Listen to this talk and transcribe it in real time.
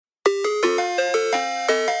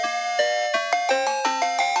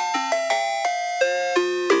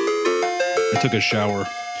took a shower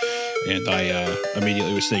and I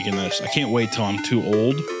immediately was thinking this. I can't wait till I'm too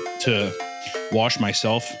old to wash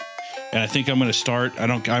myself. And I think I'm going to start.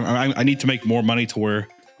 I need to make more money to where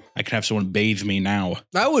I can have someone bathe me now.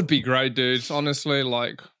 That would be great, dude. Honestly,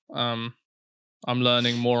 like, I'm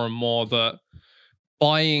learning more and more that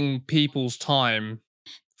buying people's time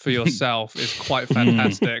for yourself is quite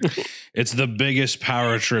fantastic. It's the biggest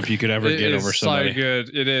power trip you could ever get over somebody. So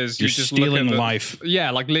good. It is. You're just stealing life.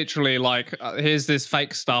 Yeah, like literally, like here's this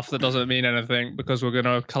fake stuff that doesn't mean anything because we're going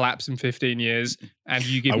to collapse in 15 years and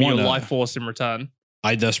you give me your life force in return.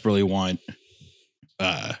 I desperately want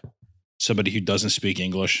somebody who doesn't speak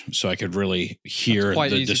English so I could really hear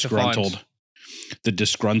the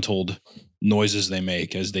disgruntled noises they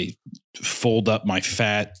make as they fold up my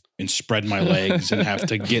fat and spread my legs and have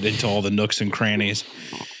to get into all the nooks and crannies.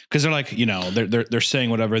 Because they're like, you know, they're saying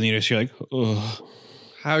whatever, and you're like, ugh.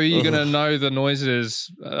 How are you going to know the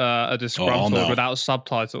noises are disgruntled without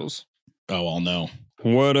subtitles? Oh, I'll know.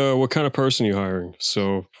 What kind of person are you hiring?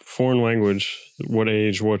 So foreign language, what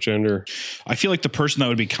age, what gender? I feel like the person that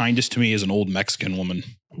would be kindest to me is an old Mexican woman.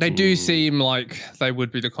 They do seem like they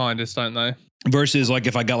would be the kindest, don't they? Versus like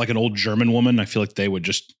if I got like an old German woman, I feel like they would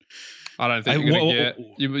just... I don't think you're going to get...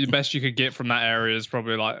 The best you could get from that area is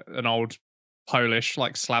probably like an old Polish,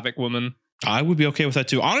 like Slavic woman. I would be okay with that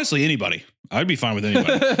too. Honestly, anybody. I'd be fine with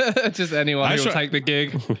anybody. Just anyone who will take the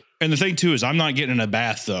gig. And the thing too is I'm not getting in a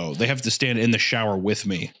bath though. They have to stand in the shower with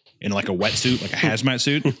me in like a wetsuit, like a hazmat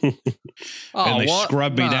suit. And they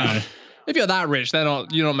scrub me down. If you're that rich, you're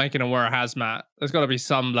not making them wear a hazmat. There's got to be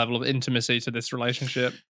some level of intimacy to this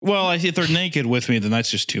relationship. Well, if they're naked with me, then that's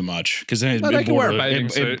just too much. Because then they can wear a bathing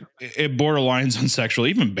suit. It borderlines on sexual,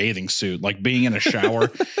 even bathing suit, like being in a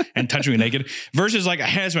shower and touching me naked. Versus like a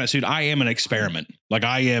hazmat suit, I am an experiment. Like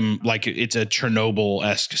I am like it's a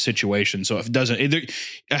Chernobyl-esque situation. So if it doesn't, a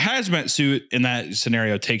hazmat suit in that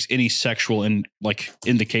scenario takes any sexual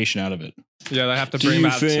indication out of it. Yeah, they have to bring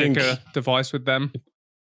that ticker device with them.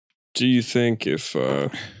 Do you think if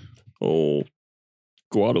old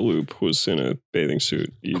Guadalupe was in a bathing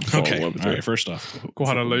suit, you'd fall in love with her? All right, first off,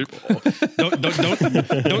 Guadalupe.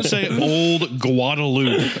 don't say old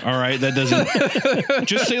Guadalupe. All right, that doesn't.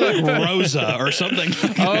 Just say like Rosa or something.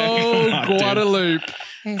 Oh, Guadalupe.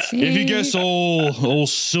 If you guess old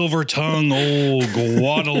silver tongue, old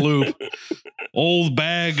Guadalupe. Old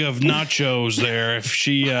bag of nachos there. If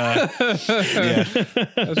she, yeah, that's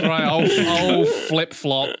right. Old flip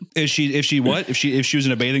flop. If she was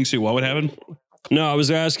in a bathing suit, what would happen? No, I was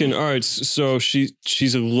asking. All right, so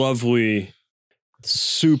she's a lovely,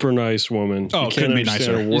 super nice woman. Oh, couldn't be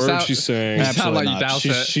nicer. A word she's saying. You sound like you doubt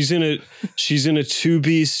it. She's in a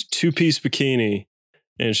two-piece bikini.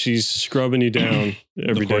 And she's scrubbing you down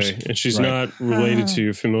every day, and she's not related to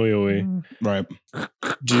you familially. Right?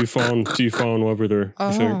 Do you fall in love with her?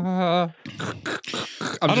 You think?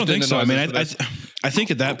 I don't think so. I mean, I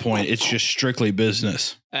think at that point it's just strictly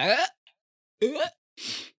business. That's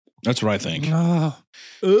what I think.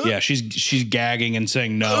 Yeah, she's gagging and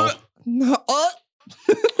saying no. No.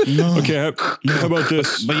 Okay, how about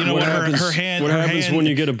this? But you know what? Her hand. What happens when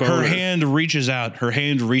you get a boner? Her hand reaches out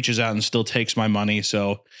and still takes my money.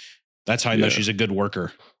 So that's how I know she's a good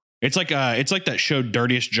worker. It's like that show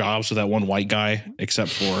Dirtiest Jobs with that one white guy,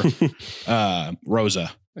 except for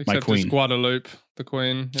Rosa, my queen. Guadalupe, the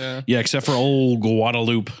queen. Yeah. Yeah, except for old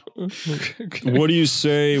Guadalupe. What do you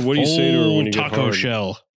say? What do you say to her when you get taco hard?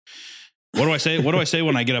 shell? What do I say? What do I say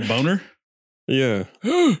when I get a boner? Yeah.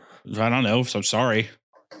 I don't know. So I'm sorry.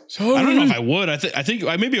 I don't know if I would. I think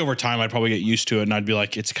maybe over time I'd probably get used to it, and I'd be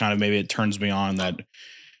like, it's kind of maybe it turns me on that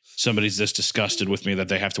somebody's this disgusted with me that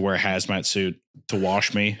they have to wear a hazmat suit to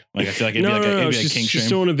wash me. Like I feel like it'd be like a kink shame. She's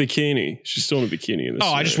still in a bikini. She's still in a bikini in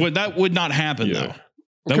this. That would not happen though.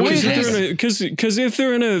 Because if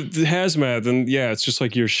they're in a hazmat, then it's just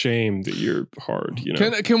like you're shamed that you're hard. You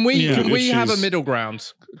know? Can we have a middle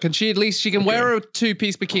ground? Can she at least wear a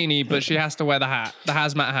two-piece bikini, but she has to wear the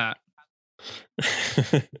hazmat hat?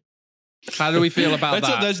 How do we feel about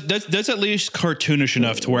that? That's at least cartoonish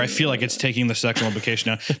enough to where I feel like it's taking the sexual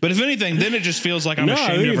implication out. But if anything, then it just feels like I'm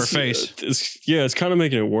ashamed of her face. It's kind of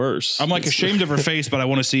making it worse. I'm like ashamed of her face, but I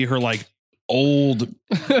want to see her like old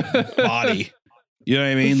body. You know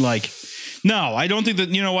what I mean? Like, no, I don't think that.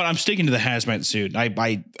 You know what? I'm sticking to the hazmat suit. I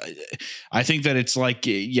think that it's like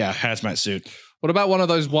hazmat suit. What about one of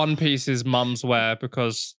those one pieces mums wear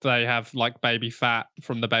because they have like baby fat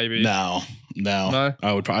from the baby? No.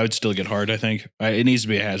 I would still get hard. I think it needs to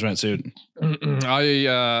be a hazmat suit.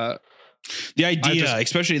 The idea,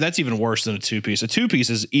 especially, that's even worse than a two-piece. A two-piece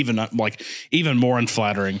is even more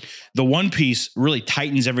unflattering. The one piece really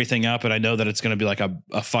tightens everything up, and I know that it's going to be like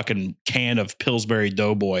a fucking can of Pillsbury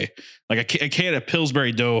Doughboy, like a can of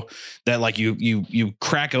Pillsbury dough that like you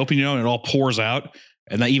crack open, and it all pours out,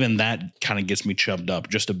 and even that kind of gets me chubbed up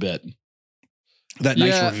just a bit. That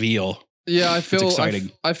nice reveal. Yeah, I feel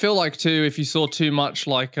exciting. I feel like too, if you saw too much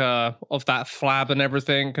like of that flab and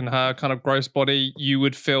everything and her kind of gross body, you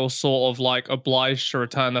would feel sort of like obliged to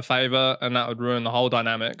return the favor, and that would ruin the whole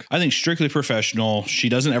dynamic. I think strictly professional. She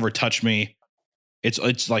doesn't ever touch me.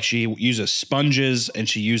 It's like she uses sponges and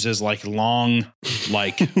she uses like long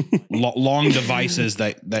long devices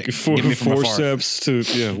that give me from forceps to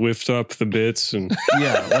lift up the bits and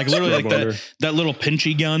like literally like that little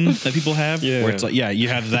pinchy gun that people have where it's like you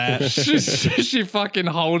have that. she fucking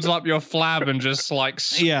holds up your flab and just like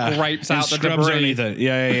scrapes out the debris. Underneath it.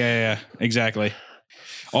 Yeah, exactly.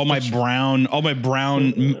 All my brown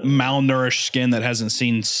malnourished skin that hasn't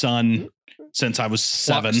seen sun since I was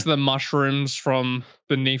 7. Plucks the mushrooms from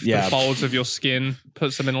beneath the folds of your skin,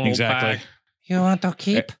 puts them in a little bag. You want to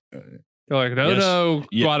keep? You're like, no,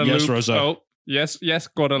 Guadalupe. Yes, Rosa. Oh, yes,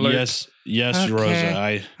 Guadalupe. Yes, okay.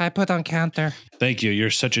 Rosa. I put on counter. Thank you.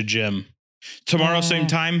 You're such a gem. Tomorrow, same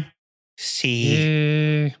time?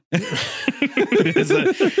 See. That's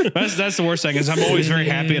the worst thing is I'm always very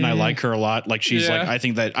happy and I like her a lot. Like she's like, I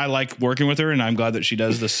think that I like working with her and I'm glad that she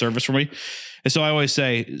does this service for me. And so I always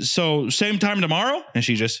say, so same time tomorrow? And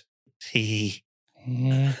she just, because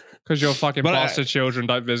your fucking bastard children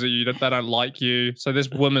don't visit you, they don't like you. So this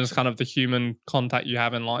woman's kind of the human contact you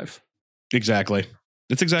have in life. Exactly.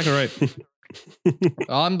 That's exactly right.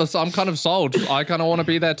 I'm kind of sold. I kind of want to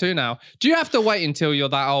be there too now. Do you have to wait until you're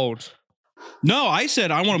that old? No, I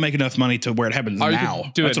said I want to make enough money to where it happens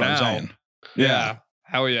now. That's what I'm saying. Yeah.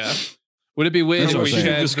 Hell yeah. Would it be weird if we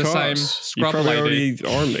shared the same scrub lady? You probably already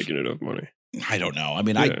are making enough money. I don't know. I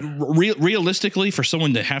mean, realistically, for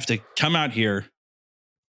someone to have to come out here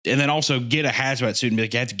and then also get a hazmat suit and be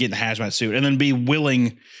like, you have to get in a hazmat suit and then be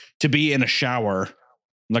willing to be in a shower,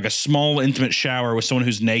 like a small intimate shower with someone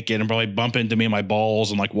who's naked and probably bump into me in my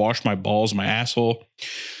balls and like wash my balls and my asshole.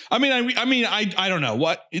 I mean, I don't know.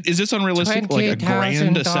 What is this unrealistic? Like a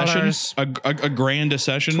grand a session? A grand a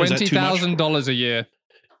session? $20,000 a year.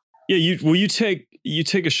 Yeah, you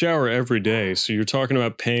take a shower every day, so you're talking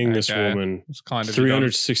about paying this woman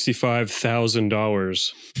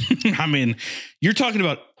 $365,000. I mean, you're talking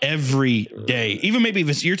about every day, even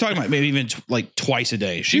you're talking about maybe even like twice a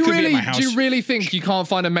day. She could be at my house. Do you really think you can't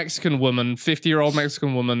find a Mexican woman, 50-year-old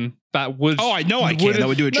Mexican woman that would? Oh, I know I can. That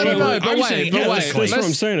would do it cheaper. No, but wait. That's what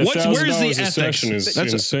I'm saying. Where's the ethics? Session is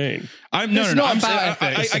that's insane. I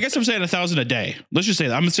guess I'm saying 1,000 a day. Let's just say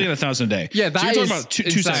that I'm saying 1,000 a day. Yeah, that you're talking about two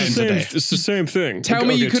sessions a day. It's the same thing. Tell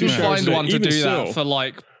me you couldn't find one to do that for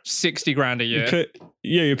like $60,000 a year.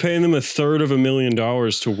 You're paying them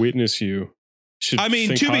 $350,000 to witness you. I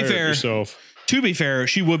mean, to be fair,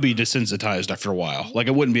 she would be desensitized after a while. Like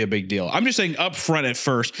it wouldn't be a big deal. I'm just saying up front at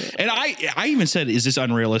first. And I even said, is this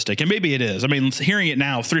unrealistic? And maybe it is. I mean, hearing it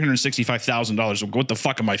now, $365,000. What the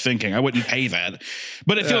fuck am I thinking? I wouldn't pay that.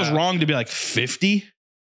 But it feels wrong to be like 50.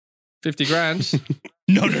 50 grand.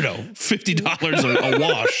 No. $50 a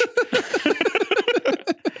wash.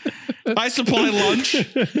 I supply lunch.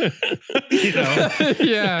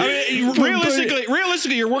 Yeah. I mean,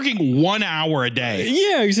 realistically, you're working 1 hour a day.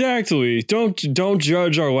 Yeah, exactly. Don't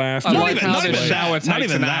judge our laughter. Not even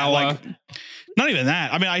that.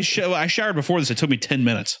 I mean, I showered before this. It took me 10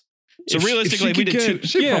 minutes. So realistically, we did two.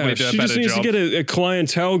 She probably did a better job. She just needs to get a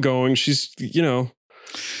clientele going. She's, I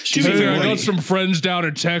got some friends down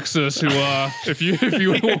in Texas who, if you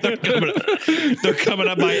they're coming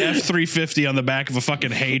up by F-350 on the back of a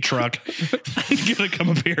fucking hay truck, gonna come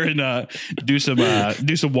up here and do some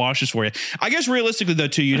washes for you. I guess realistically though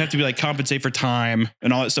too, you'd have to be like compensate for time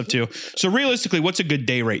and all that stuff too. So realistically, what's a good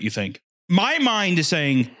day rate you think? My mind is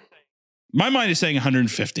saying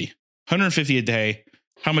 150 a day.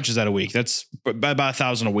 How much is that a week? That's about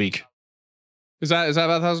 1,000 a week. Is that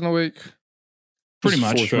about 1,000 a week? Pretty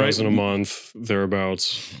much, 4,000 a month,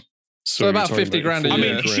 thereabouts. So about 50 grand a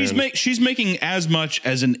year. I mean, she's making as much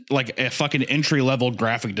as a fucking entry level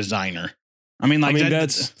graphic designer. I mean,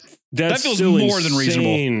 that feels more than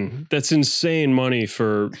reasonable. That's insane money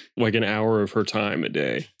for like an hour of her time a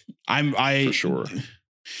day. For sure.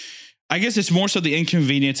 I guess it's more so the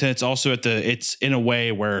inconvenience, and it's also it's in a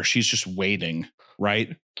way where she's just waiting,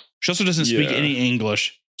 right? She also doesn't speak any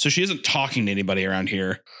English, so she isn't talking to anybody around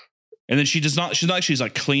here. And then she's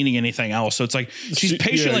like cleaning anything else. So it's like she's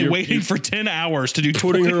patiently waiting for 10 hours to do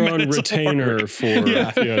putting her on retainer for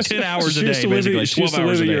 10 hours a day, basically. 12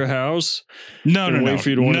 hours a day. Your house? No. Wait for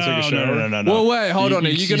you to want to take a shower? No. Well, wait, hold on. Are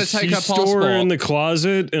you going to take her passport? Store her in the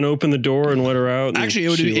closet and open the door and let her out? Actually,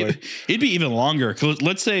 it'd be even longer.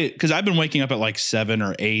 Let's say, because I've been waking up at like 7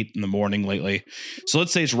 or 8 in the morning lately. So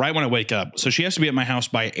let's say it's right when I wake up. So she has to be at my house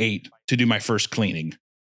by 8 to do my first cleaning.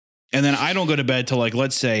 And then I don't go to bed till like,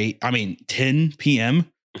 let's say, 10 p.m.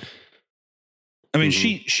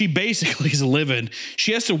 She basically is living.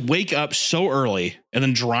 She has to wake up so early and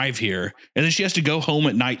then drive here. And then she has to go home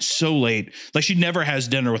at night so late. Like she never has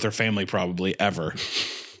dinner with her family probably ever.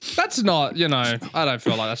 That's not, I don't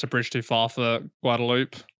feel like that's a bridge too far for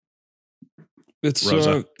Guadalupe. It's,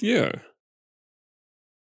 yeah.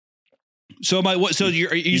 So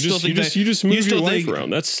you still think you just move your life around.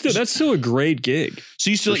 That's still a great gig.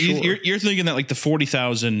 So you're thinking that like the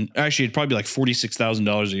 40,000, actually it'd probably be like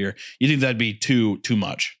 $46,000 a year. You think that'd be too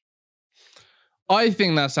much? I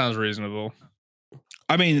think that sounds reasonable.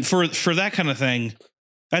 I mean, for that kind of thing,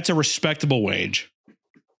 that's a respectable wage,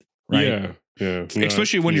 right? Yeah.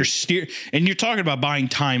 Especially when and you're talking about buying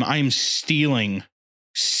time. I am stealing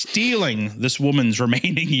this woman's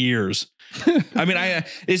remaining years.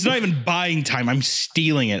 It's not even buying time. I'm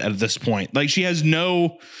stealing it at this point. Like she has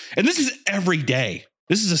and this is every day.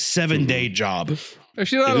 This is a 7-day job. If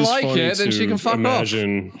she doesn't like it, then she can fuck off.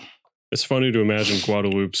 It's funny to imagine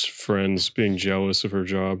Guadalupe's friends being jealous of her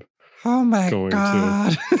job. Oh my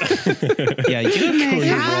God. Yeah, you going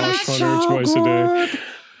to wash Hunter twice a day.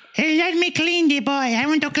 Hey, let me clean the boy. I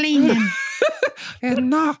want to clean him.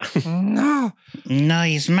 No,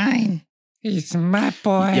 he's mine. He's my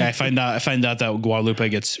boy. Yeah, I find out that Guadalupe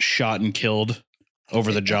gets shot and killed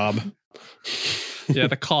over the job. Yeah,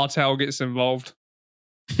 the cartel gets involved.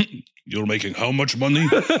 You're making how much money?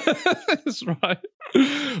 That's right.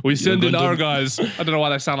 We send in our guys. I don't know why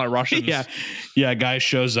they sound like Russians. Yeah. Guy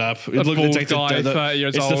shows up. It's like 30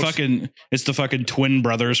 years old. It's the fucking twin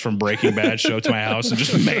brothers from Breaking Bad show up to my house and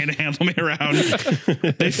just manhandle me around.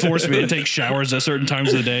 They force me to take showers at certain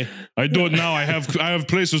times of the day. I do it now. I have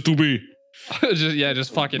places to be.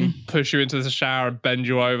 just fucking push you into the shower and bend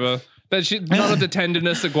you over. But none of the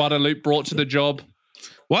tenderness that Guadalupe brought to the job.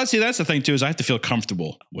 Well, see, that's the thing too, is I have to feel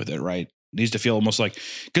comfortable with it, right? It needs to feel almost like,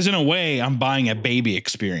 because in a way, I'm buying a baby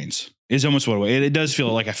experience. It's almost what it does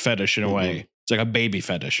feel like a fetish in a way. It's like a baby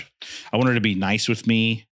fetish. I want her to be nice with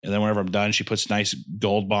me, and then whenever I'm done, she puts nice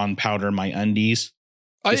Gold Bond powder in my undies.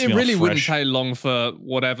 It really wouldn't take long for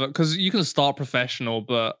whatever, because you can start professional,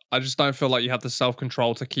 but I just don't feel like you have the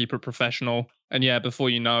self-control to keep it professional. And yeah, before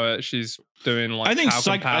you know it, she's doing like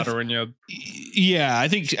talcum powder in your... Yeah, I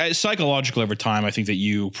think psychologically over time, I think that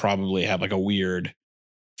you probably have like a weird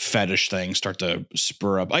fetish thing start to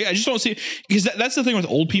spur up. I just don't see, because that's the thing with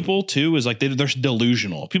old people too, is like they're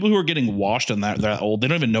delusional. People who are getting washed and that old, they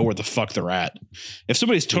don't even know where the fuck they're at. If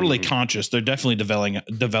somebody's totally conscious, they're definitely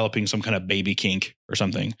developing some kind of baby kink or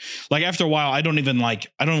something. Like after a while, I don't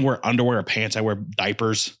wear underwear or pants. I wear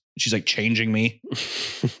diapers. She's like changing me.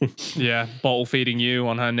 Yeah, bottle feeding you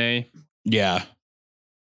on her knee. Yeah,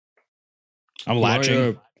 I'm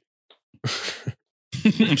latching.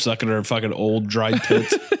 I'm sucking her fucking old dried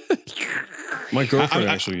tits. My girlfriend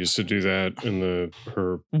actually used to do that in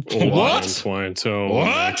her old clientele.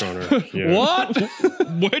 What? On her. Yeah. What?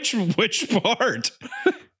 Which part?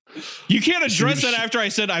 You can't address that after I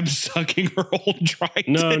said I'm sucking her old dried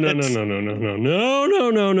tits.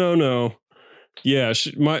 No. Yeah,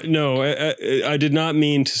 I did not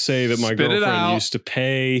mean to say that my girlfriend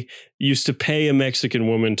used to pay a Mexican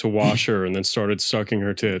woman to wash her and then started sucking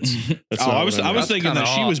her tits. I was thinking that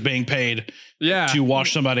she was being paid to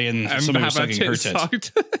wash somebody and somebody was sucking her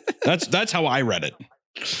tits. That's how I read it.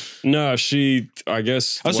 No, I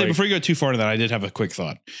guess. I'll say before you go too far into that, I did have a quick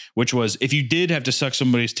thought, which was if you did have to suck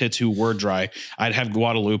somebody's tits who were dry, I'd have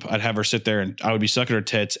Guadalupe. I'd have her sit there and I would be sucking her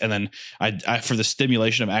tits. And then I for the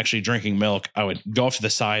stimulation of actually drinking milk, I would go off to the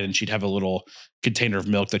side and she'd have a little container of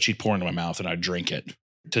milk that she'd pour into my mouth and I'd drink it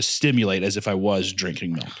to stimulate as if I was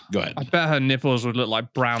drinking milk. Go ahead. I bet her nipples would look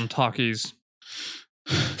like brown Takis.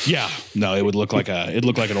 Yeah. No, it would look like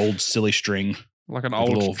an old silly string. Like an old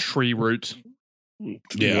little tree root.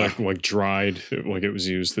 Yeah, like dried, like it was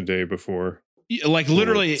used the day before. Like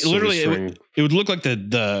literally, it would look like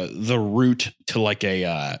the root to like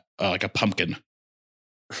a pumpkin. You know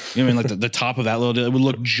what I mean? Like the top of that little, it would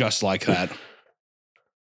look just like that.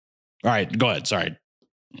 All right, go ahead. Sorry.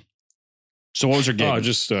 So what was her game?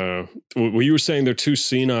 Well, you were saying they're too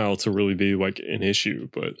senile to really be like an issue,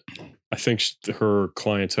 but I think her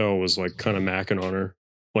clientele was like kind of macking on her,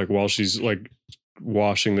 like while she's like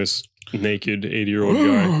washing this naked 80-year-old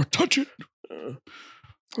guy. Touch it.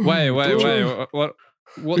 Wait. What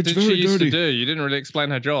did she used to do? You didn't really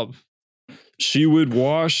explain her job. She would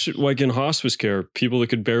wash, like in hospice care, people that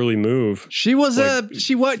could barely move. She was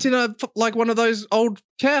she worked in one of those old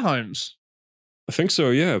care homes. I think so,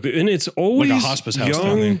 yeah. And it's always like a hospice house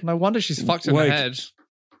young. No wonder she's fucked in the head.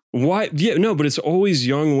 Why? Yeah, no, but it's always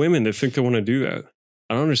young women that think they want to do that.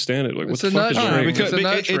 I don't understand it. Like, what the fuck is wrong? Because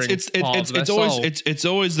it's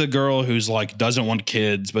always the girl who's like doesn't want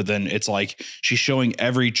kids, but then it's like she's showing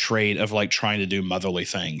every trait of like trying to do motherly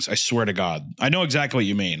things. I swear to God, I know exactly what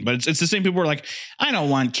you mean, but it's the same people who are like, I don't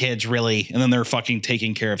want kids really, and then they're fucking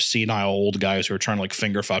taking care of senile old guys who are trying to like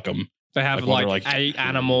finger fuck them. They have like 8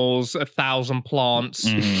 animals, 1,000 plants,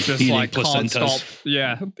 just eating like placentas. Can't stop.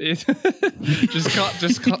 Yeah, just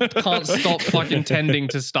can't stop fucking tending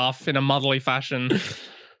to stuff in a motherly fashion.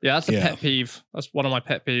 Yeah, that's a pet peeve. That's one of my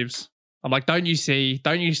pet peeves. I'm like, don't you see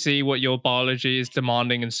what your biology is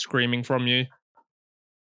demanding and screaming from you?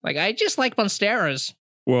 Like, I just like monsteras.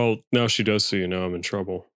 Well, now she does see, now I'm in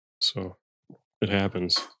trouble. So it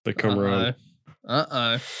happens. They come around.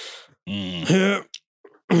 How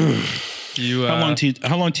long do you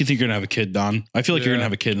think you're gonna have a kid, Don? I feel like you're gonna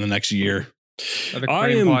have a kid in the next year. The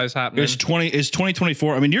cream pie is happening. Is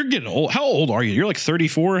 2024? I mean, you're getting old. How old are you? You're like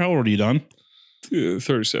 34. How old are you, Don?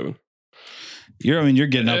 37. You're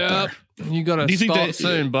getting up there. You gotta start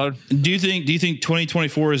soon, bud. Do you think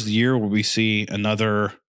 2024 is the year where we see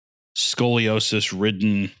another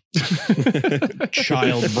scoliosis-ridden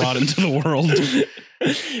child brought into the world?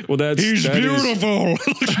 Well, he's beautiful.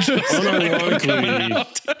 Unironically,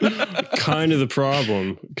 kind of the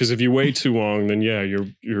problem, because if you wait too long, then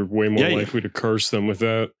you're way more likely to curse them with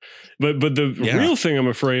that. But the real thing I'm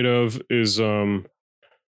afraid of is the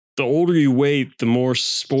older you wait, the more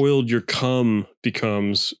spoiled your cum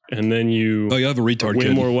becomes, and then you have a retard way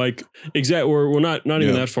kid. more like we're not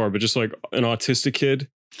even that far, but just like an autistic kid.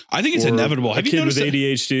 I think it's inevitable. Have you noticed with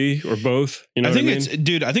ADHD or both? You know I think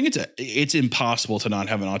it's impossible to not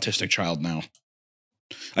have an autistic child now.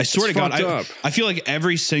 I swear to God, I feel like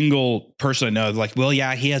every single person I know, like, well,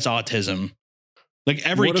 yeah, he has autism. Like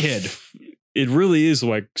every kid. It really is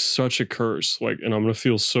like such a curse. Like, and I'm gonna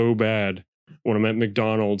feel so bad when I'm at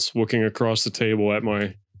McDonald's looking across the table at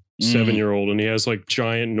my 7-year-old, and he has like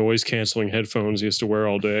giant noise canceling headphones he has to wear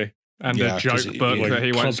all day. And a joke book that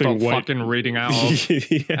he won't stop fucking reading out of.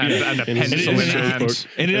 and a pencil in hand.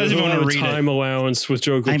 And he doesn't want to read time allowance with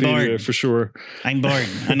Jokopedia for sure. I'm bored.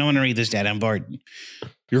 I don't want to read this, Dad. I'm bored.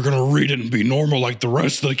 You're going to read it and be normal like the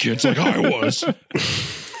rest of the kids like I was.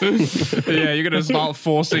 Yeah, you're going to start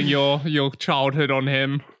forcing your childhood on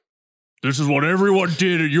him. This is what everyone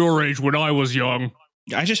did at your age when I was young.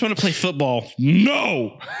 I just want to play football.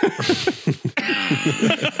 No.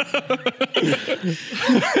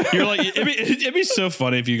 You're like, it'd be so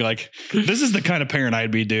funny if you like, this is the kind of parent I'd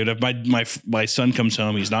be, dude. If my son comes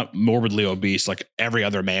home, he's not morbidly obese like every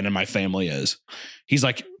other man in my family is. He's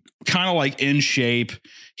like kind of like in shape.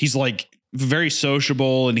 He's like very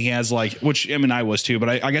sociable, and he has like, which I mean I was too, but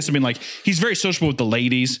I guess I mean like he's very sociable with the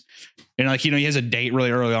ladies. And like, he has a date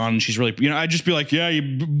really early on, and she's really, I'd just be like, yeah,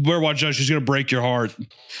 you better watch out. She's going to break your heart.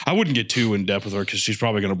 I wouldn't get too in depth with her because she's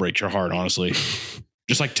probably going to break your heart, honestly.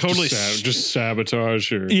 Just like totally. Just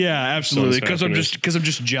sabotage her. Yeah, absolutely. Because I'm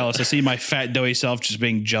just jealous. I see my fat, doughy self just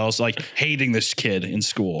being jealous, like hating this kid in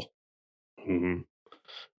school. Mm-hmm.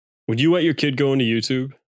 Would you let your kid go into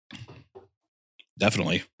YouTube?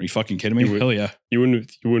 Definitely. Are you fucking kidding me? Hell yeah. You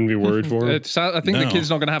wouldn't be worried for him? I think the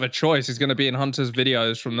kid's not going to have a choice. He's going to be in Hunter's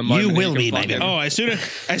videos from the moment. You will be, baby. Oh, as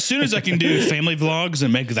soon as I can do family vlogs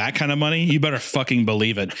and make that kind of money, you better fucking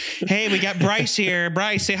believe it. Hey, we got Bryce here.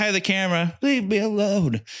 Bryce, say hi to the camera. Leave me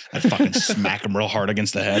alone. I'd fucking smack him real hard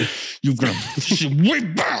against the head. You're going to way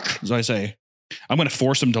back, as I say. I'm going to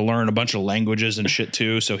force him to learn a bunch of languages and shit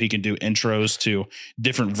too, so he can do intros to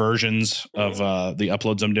different versions of the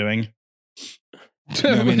uploads I'm doing. You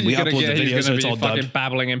know I mean, we upload the videos, so it's all fucking dubbed.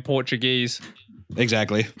 Babbling in Portuguese.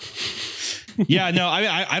 Exactly. Yeah, no,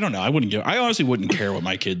 I don't know. I honestly wouldn't care what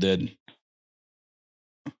my kid did.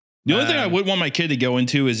 The only thing I would want my kid to go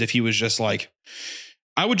into is if he was just like,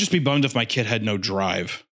 I would just be bummed if my kid had no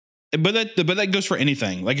drive. But that goes for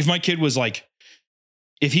anything. Like if my kid was like,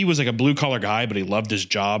 if he was like a blue collar guy, but he loved his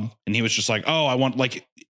job and he was just like, oh, I want like,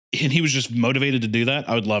 and he was just motivated to do that,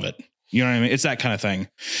 I would love it. You know what I mean? It's that kind of thing.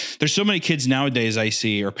 There's so many kids nowadays I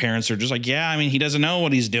see, or parents are just like, yeah, I mean, he doesn't know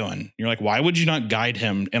what he's doing. You're like, why would you not guide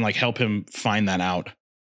him and like help him find that out?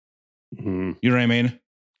 Mm-hmm. You know what I mean?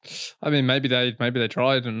 I mean, maybe they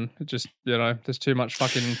tried and just, there's too much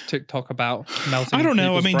fucking TikTok about melting. I don't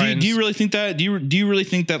know. I mean, do you really think that? Do you really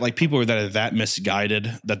think that like people are that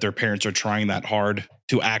misguided that their parents are trying that hard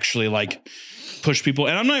to actually like push people?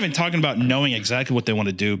 And I'm not even talking about knowing exactly what they want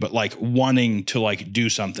to do, but like wanting to like do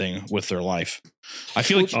something with their life. I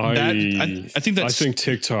feel like I think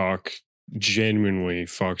TikTok genuinely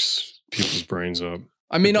fucks people's brains up.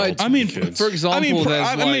 For example,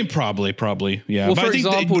 probably, yeah. Well, for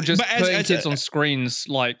example, just putting kids on screens,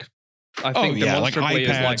 like I think like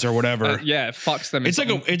iPads or whatever. It fucks them. It's like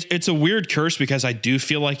it's a weird curse because I do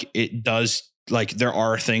feel like it does. Like there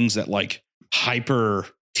are things that like hyper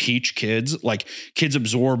teach kids, like kids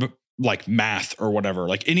absorb like math or whatever,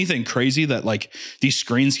 like anything crazy that like these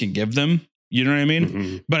screens can give them. You know what I mean?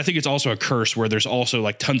 Mm-hmm. But I think it's also a curse where there's also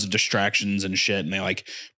like tons of distractions and shit. And they like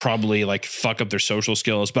probably like fuck up their social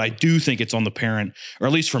skills. But I do think it's on the parent, or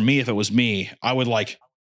at least for me, if it was me, I would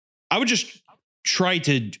just try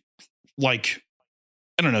to like,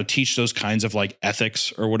 I don't know, teach those kinds of like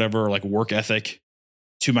ethics or whatever, or like work ethic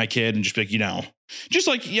to my kid and just be like, just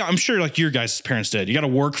like, yeah, I'm sure like your guys' parents did. You got to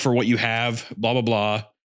work for what you have, blah, blah, blah.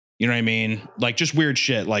 You know what I mean? Like just weird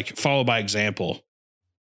shit, like follow by example.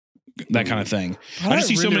 That kind of thing. I just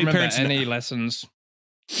see so many parents. Any lessons?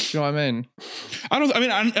 Do you know what I mean? I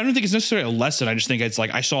don't think it's necessarily a lesson. I just think it's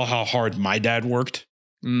like I saw how hard my dad worked,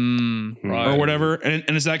 or whatever, and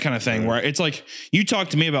it's that kind of thing where it's like you talk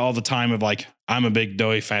to me about all the time of like I'm a big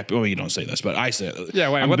doughy fat. Well, you don't say this, but I say it. Yeah,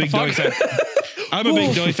 wait, I'm what a big the fuck? Doughy fat. I'm a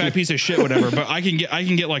big doughy fat piece of shit, whatever. But I can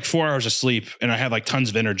get like 4 hours of sleep, and I have like tons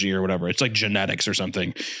of energy or whatever. It's like genetics or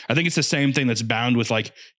something. I think it's the same thing that's bound with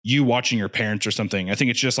like you watching your parents or something. I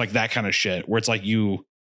think it's just like that kind of shit where it's like you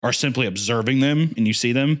are simply observing them and you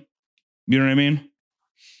see them. You know what I mean?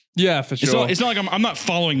 Yeah, for sure. It's not like I'm not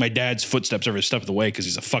following my dad's footsteps every step of the way because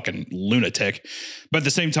he's a fucking lunatic. But at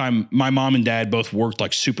the same time, my mom and dad both worked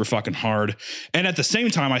like super fucking hard. And at the same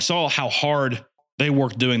time, I saw how hard they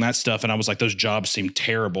worked doing that stuff. And I was like, those jobs seem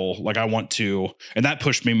terrible. Like and that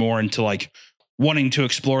pushed me more into like wanting to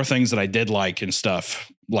explore things that I did like and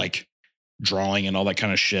stuff, like drawing and all that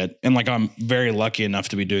kind of shit. And like, I'm very lucky enough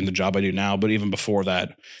to be doing the job I do now. But even before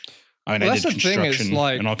that, I did construction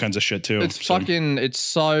and all kinds of shit too. It's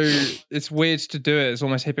weird to do it. It's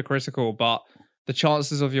almost hypocritical, but the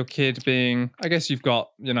chances of your kid being, I guess you've got,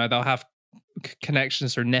 they'll have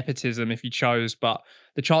connections or nepotism if you chose, but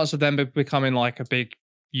the chance of them becoming like a big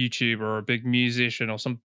YouTuber or a big musician or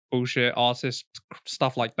some bullshit artist,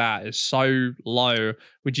 stuff like that is so low.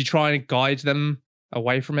 Would you try and guide them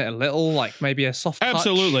away from it a little, like maybe a soft touch?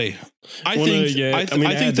 Absolutely. I think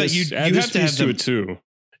that you have to have them to it too.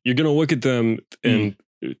 You're going to look at them, and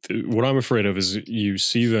what I'm afraid of is you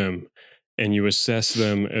see them and you assess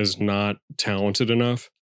them as not talented enough,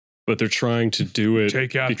 but they're trying to do it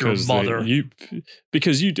because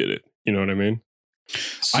because you did it. You know what I mean?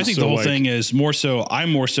 I think the whole thing is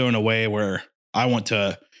I'm more so in a way where I want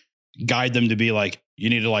to guide them to be like, you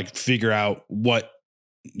need to like figure out what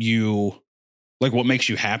makes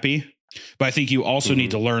you happy. But I think you also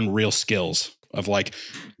need to learn real skills of I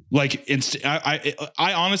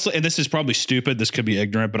honestly, and this is probably stupid, this could be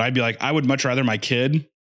ignorant, but I'd be like, I would much rather my kid,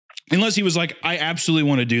 unless he was like, I absolutely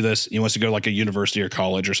want to do this. He wants to go to like a university or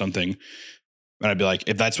college or something. And I'd be like,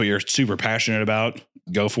 if that's what you're super passionate about,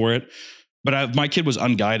 go for it. But if my kid was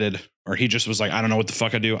unguided, or he just was like, I don't know what the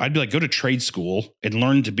fuck I do, I'd be like, go to trade school and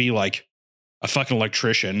learn to be like a fucking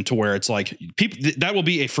electrician, to where it's like that will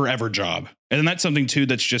be a forever job. And then that's something too,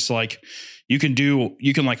 that's just like, you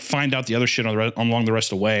can like find out the other shit along the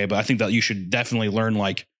rest of the way. But I think that you should definitely learn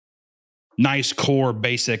like nice core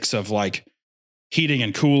basics of like heating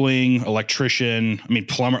and cooling, electrician,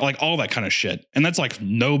 plumber, like all that kind of shit. And that's like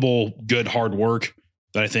noble, good, hard work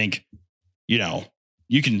that I think,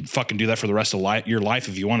 you can fucking do that for the rest of your life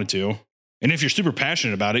if you wanted to. And if you're super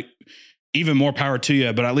passionate about it, even more power to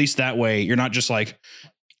you. But at least that way, you're not just like,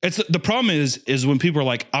 the problem is when people are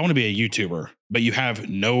like, I want to be a YouTuber, but you have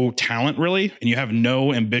no talent really, and you have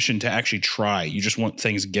no ambition to actually try. You just want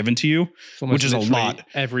things given to you, which is a lot.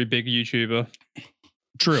 Every big YouTuber.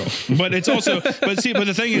 True. But it's also, but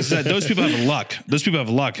the thing is that those people have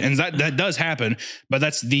luck. And that does happen, but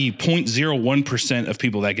that's the 0.01% of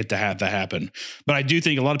people that get to have that happen. But I do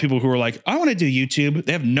think a lot of people who are like, I want to do YouTube,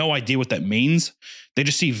 they have no idea what that means. They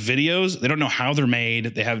just see videos. They don't know how they're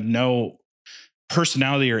made. They have no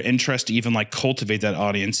personality or interest to even like cultivate that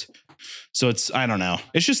audience. So I don't know.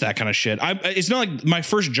 It's just that kind of shit. It's not like my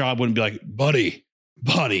first job wouldn't be like, buddy,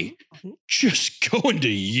 just go into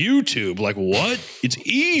YouTube. Like, what? It's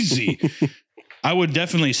easy. I would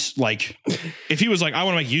definitely like, if he was like, I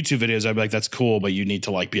want to make YouTube videos, I'd be like, that's cool, but you need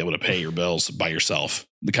to like be able to pay your bills by yourself.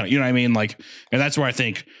 the kind of, you know what I mean? Like, and that's where I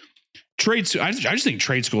think I just think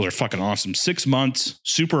trade schools are fucking awesome. 6 months,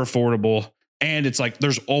 super affordable. And it's like,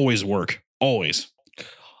 there's always work. Always.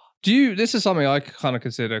 This is something I kind of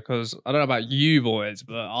consider, because I don't know about you boys,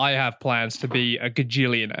 but I have plans to be a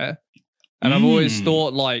gajillionaire. And I've always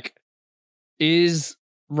thought, like, is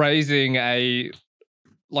raising a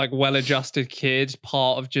like well-adjusted kid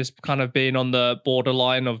part of just kind of being on the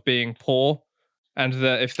borderline of being poor? And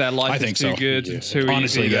that if their life is too good and too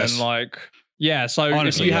easy, then like, yeah. So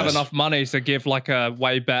honestly, if you have enough money to give like a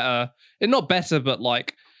way better, not better, but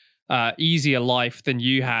like easier life than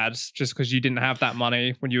you had, just because you didn't have that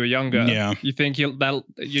money when you were younger. Yeah. You think you're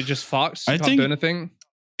just fucked? You can't do anything?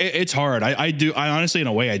 It's hard. I honestly, in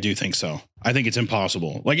a way, I do think so. I think it's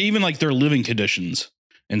impossible. Like even like their living conditions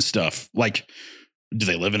and stuff. Like, do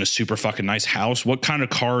they live in a super fucking nice house? What kind of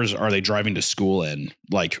cars are they driving to school in?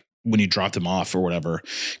 Like when you drop them off or whatever.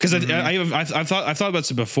 Because I've thought about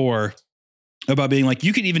this before about being like,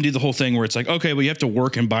 you could even do the whole thing where it's like, okay, well, you have to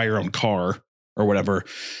work and buy your own car or whatever,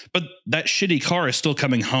 but that shitty car is still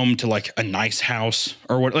coming home to like a nice house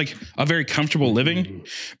or what, like a very comfortable living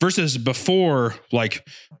versus before, like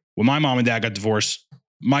when my mom and dad got divorced,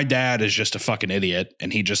 my dad is just a fucking idiot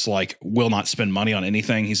and he just like will not spend money on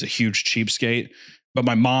anything. He's a huge cheapskate, but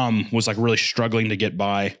my mom was like really struggling to get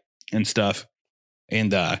by and stuff.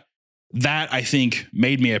 And, that I think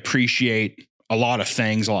made me appreciate a lot of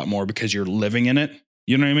things a lot more because you're living in it.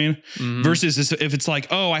 You know what I mean? Mm-hmm. Versus if it's like,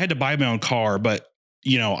 oh, I had to buy my own car, but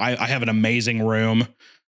you know, I have an amazing room.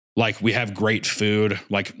 Like we have great food,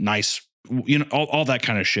 like nice, you know, all that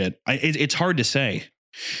kind of shit. It's hard to say.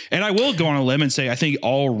 And I will go on a limb and say, I think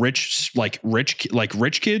all rich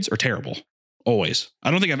kids are terrible. Always.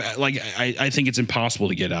 I don't think I think it's impossible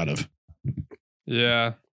to get out of.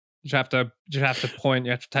 Yeah. You have to point.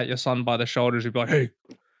 You have to take your son by the shoulders. You'd be like, "Hey,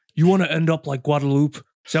 you want to end up like Guadalupe?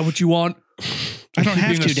 Is that what you want?" I don't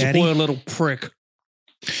have to, Daddy. Spoiled little prick.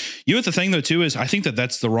 You know what the thing though too is, I think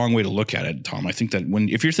that's the wrong way to look at it, Tom. I think that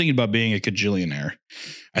if you're thinking about being a cajillionaire,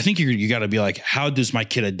 I think you got to be like, how does my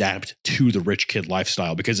kid adapt to the rich kid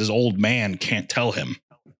lifestyle? Because his old man can't tell him,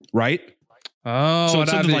 right? Oh, so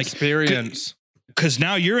it's something like experience. Because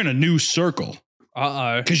now you're in a new circle.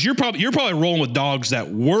 Because you're probably rolling with dogs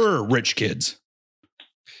that were rich kids.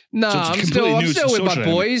 No, so I'm still with my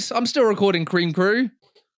boys. I'm still recording Cream Crew.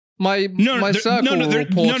 My circle.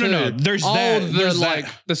 No. There's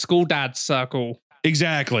the school dad circle.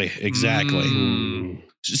 Exactly.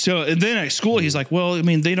 So and then at school, he's like, well, I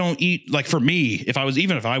mean, they don't eat, like for me, if I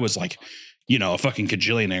was like, you know, a fucking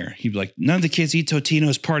cajillionaire, he'd be like, none of the kids eat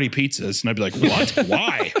Totino's party pizzas. And I'd be like, what?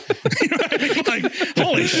 Why? You know what I mean? Like,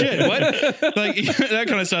 holy shit, what? Like that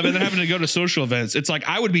kind of stuff. And then having to go to social events, it's like,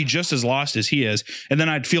 I would be just as lost as he is. And then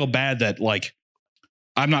I'd feel bad that like,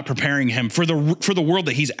 I'm not preparing him for the world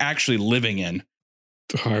that he's actually living in.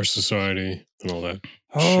 The higher society and all that.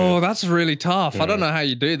 Oh, shit. That's really tough. Yeah. I don't know how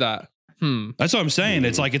you do that. That's what I'm saying.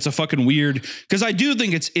 It's like, it's a fucking weird, because I do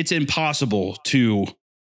think it's impossible to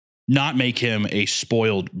not make him a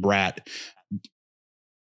spoiled brat.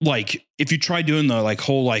 Like if you try doing the like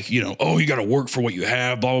whole, like, you know, oh, you got to work for what you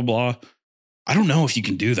have, blah, blah, blah. I don't know if you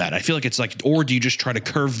can do that. I feel like it's like, or do you just try to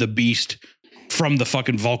curve the beast from the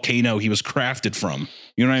fucking volcano he was crafted from?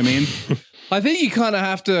 You know what I mean? I think you kind of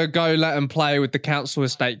have to go let him play with the council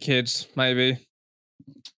estate kids, maybe.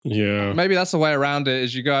 Yeah. Maybe that's the way around it,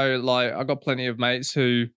 is you go like, I've got plenty of mates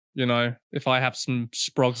who, you know, if I have some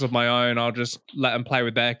sprogs of my own, I'll just let them play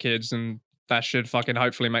with their kids, and that should fucking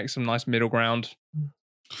hopefully make some nice middle ground.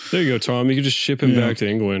 There you go, Tom. You can just ship him back to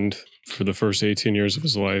England for the first 18 years of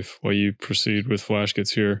his life while you proceed with Flash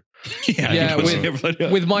Gets Here.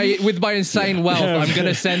 With my insane wealth, I'm going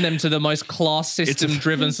to send them to the most class system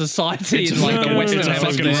driven society in like the Western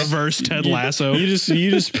Hemisphere. Reverse Ted Lasso. You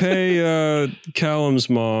just pay Callum's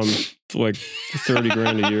mom like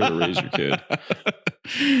 $30,000 a year to raise your kid.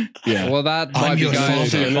 Yeah. Well, that might be going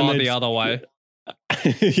too far the other way.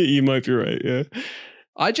 You might be right. Yeah.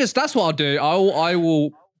 That's what I'll do. I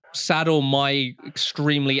will saddle my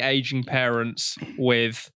extremely aging parents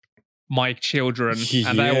with my children,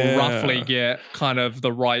 and they will roughly get kind of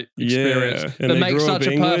the right experience that makes such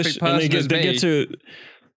a perfect person as me.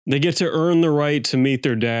 They get to earn the right to meet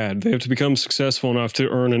their dad. They have to become successful enough to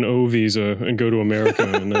earn an O visa and go to America,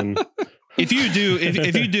 and then. If you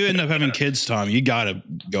do end up having kids, Tom, you got to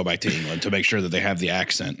go back to England to make sure that they have the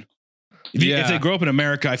accent. If they grow up in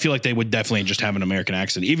America, I feel like they would definitely just have an American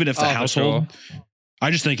accent, even if the household. Sure. I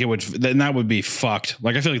just think it would. Then that would be fucked.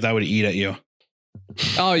 Like I feel like that would eat at you.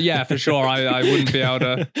 Oh yeah, for sure. I wouldn't be able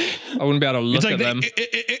to. I wouldn't be able to look at them.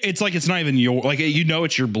 It's like it's not even your, like, you know,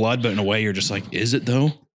 it's your blood, but in a way you're just like, is it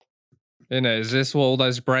though? Is this what all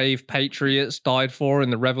those brave patriots died for in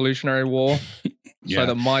the Revolutionary War? So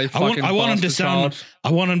that my fucking I want him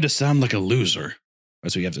to sound like a loser.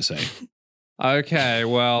 That's what you have to say. Okay,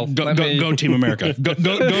 well, go Team America. Go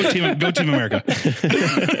Team America.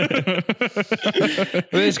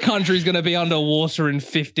 This country's going to be underwater in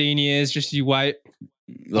 15 years. Just you wait.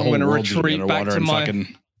 I'm going to retreat back to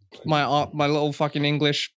my little fucking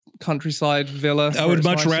English countryside villa. I would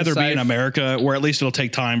much rather be in America, where at least it'll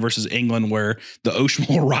take time, versus England, where the ocean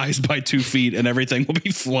will rise by 2 feet and everything will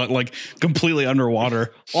be completely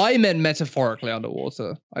underwater. I meant metaphorically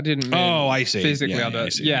underwater. I didn't mean I see. Physically under.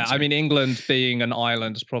 I mean, England being an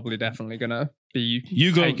island is probably definitely gonna be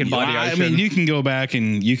taken by the ocean. I mean, you can go back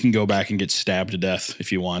and get stabbed to death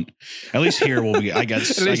if you want. At least here will be. I get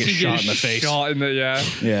shot in the face.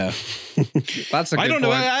 Yeah. That's a good point.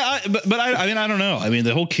 I don't know. I mean,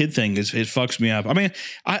 the whole kid thing it fucks me up. I mean,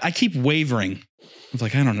 I keep wavering. It's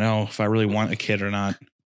like, I don't know if I really want a kid or not,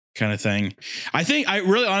 kind of thing. I think I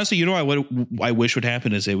really, honestly, what I wish would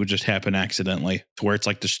happen is it would just happen accidentally, to where it's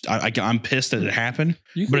like this. I'm pissed that it happened,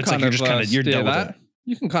 but it's like you're just kind of you're dealt with it.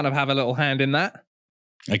 You can kind of have a little hand in that.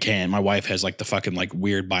 I can. My wife has like the fucking like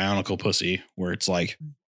weird bionicle pussy where it's like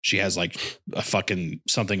she has like a fucking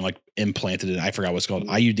something like implanted in. I forgot what it's called.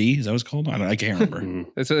 IUD? Is that what it's called? I can't remember.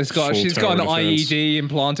 She's got an IED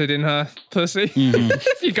implanted in her pussy. Mm-hmm.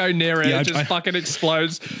 If you go near it, it just fucking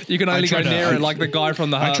explodes. You can only go near it like the guy from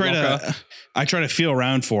the Hurt Locker. I try to feel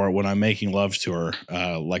around for it when I'm making love to her,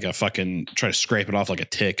 like a fucking try to scrape it off like a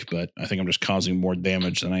tick, but I think I'm just causing more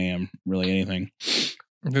damage than I am really anything.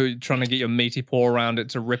 You're trying to get your meaty paw around it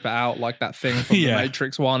to rip it out like that thing from the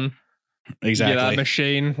Matrix 1. Exactly. Yeah, that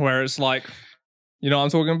machine where it's like, you know what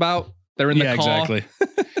I'm talking about? They're in the car. Exactly.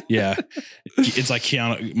 Yeah. It's like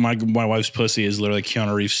Keanu, my wife's pussy is literally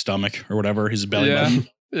Keanu Reeves' stomach or whatever, his belly button.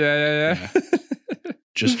 Yeah.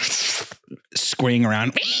 Just squeeing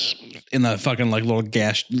around in the fucking like little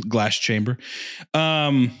glass chamber.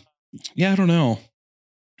 I don't know.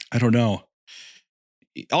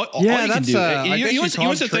 What's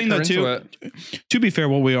the thing though too? To be fair,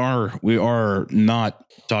 what we are not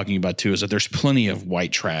talking about too is that there's plenty of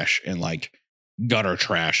white trash and like gutter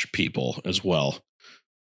trash people as well.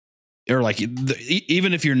 Or like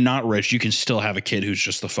even if you're not rich, you can still have a kid who's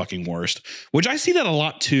just the fucking worst. Which I see that a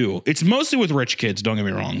lot too. It's mostly with rich kids. Don't get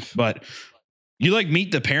me wrong, but you like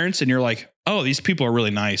meet the parents and you're like, oh, these people are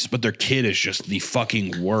really nice, but their kid is just the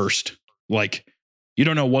fucking worst. Like you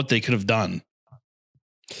don't know what they could have done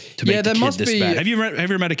to make the kid this bad. Have you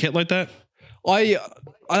ever met a kid like that? I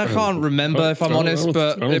can't remember if I'm honest,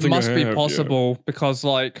 but it must be possible because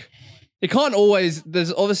like it can't always.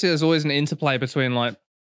 There's always an interplay between like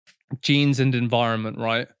genes and environment,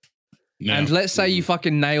 right? Yeah. And let's say you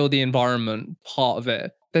fucking nail the environment part of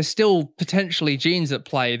it. There's still potentially genes at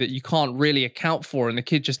play that you can't really account for, and the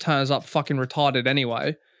kid just turns up fucking retarded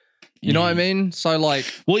anyway. You know what I mean? So like,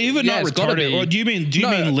 well, even not retarded. Or do you mean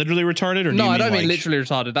literally retarded? Or I don't mean literally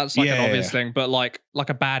retarded. That's like an obvious thing. But like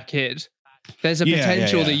a bad kid, there's a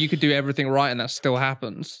potential that you could do everything right and that still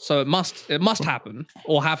happens. So it must happen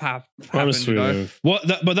or have happened. Honestly, well,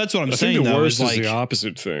 but that's what I'm saying. The worst is like the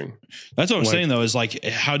opposite thing. That's what I'm saying though. Is like,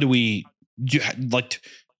 how do we like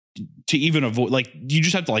to even avoid? Like, you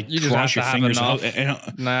just have to like cross your fingers.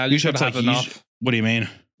 Nah, you should have enough. What do you mean?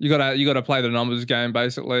 You gotta play the numbers game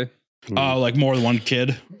basically. Oh, like more than one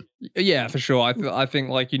kid? Yeah, for sure. I think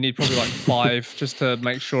like you need probably like 5 just to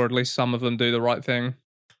make sure at least some of them do the right thing.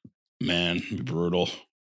 Man, it'd be brutal.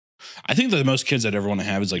 I think the most kids I'd ever want to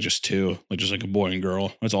have is like just 2, like just like a boy and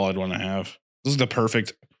girl. That's all I'd want to have. This is the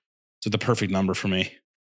perfect number for me.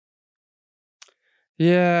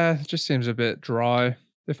 Yeah, it just seems a bit dry.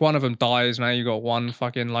 If one of them dies, now you got one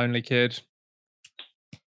fucking lonely kid.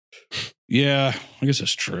 Yeah, I guess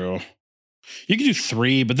that's true. You can do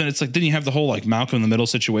 3, but then it's like, then you have the whole like Malcolm in the Middle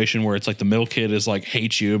situation where it's like the middle kid is like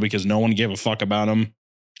hates you because no one gave a fuck about him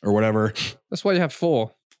or whatever. That's why you have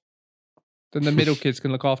 4. Then the middle kids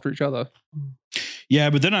can look after each other. Yeah,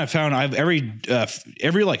 but then I found every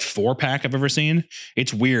like 4-pack I've ever seen,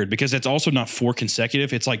 it's weird because it's also not 4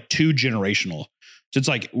 consecutive. It's like 2 generational. So it's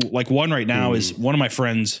like one right now is one of my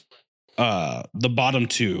friends, the bottom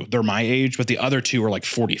 2, they're my age, but the other 2 are like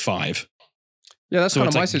 45. Yeah, that's kind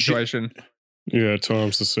of my situation. Yeah,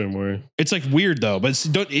 Tom's the same way. It's like weird though, but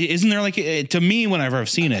isn't there like to me whenever I've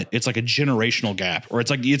seen it, it's like a generational gap, or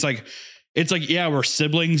it's like yeah, we're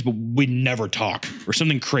siblings, but we never talk, or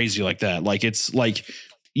something crazy like that. Like it's like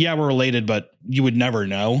yeah, we're related, but you would never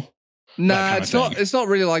know. Nah, it's not. It's not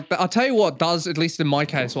really like that. I'll tell you what does. At least in my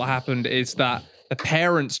case, what happened is that the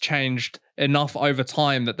parents changed enough over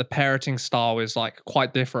time that the parenting style is like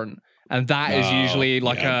quite different. And that is usually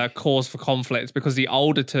like a cause for conflict because the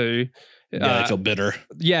older two, they feel bitter.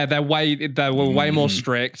 Yeah, they were way more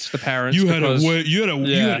strict. The parents, you had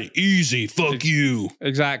it easy. Fuck you.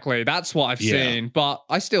 Exactly. That's what I've seen. But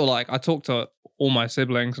I still I talk to all my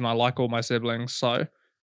siblings, and I like all my siblings. So,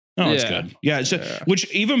 that's good. Yeah. So, which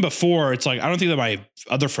even before, it's like I don't think that my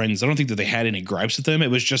other friends, I don't think that they had any gripes with them.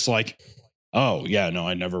 It was just like, oh yeah, no,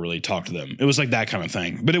 I never really talked to them. It was like that kind of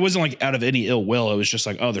thing. But it wasn't like out of any ill will. It was just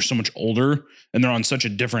like, oh, they're so much older, and they're on such a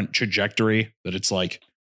different trajectory that it's like.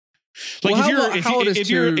 Like how old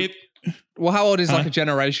is like a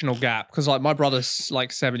generational gap? Because like my brother's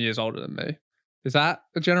like 7 years older than me. Is that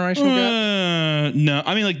a generational gap? No,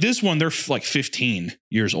 I mean like this one, they're like 15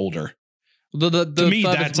 years older. The to me,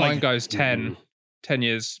 that's mine goes 10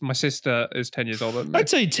 years. My sister is 10 years older than me. I'd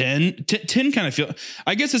say 10 kind of feel.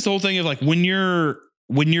 I guess it's the whole thing of like when you're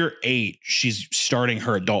 8, she's starting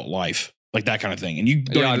her adult life, like that kind of thing, and you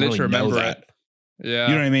don't even really remember that. Yeah.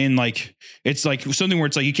 You know what I mean? Like, it's like something where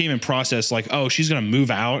it's like you can't even process like, oh, she's going to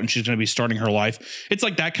move out and she's going to be starting her life. It's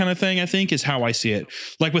like that kind of thing, I think, is how I see it.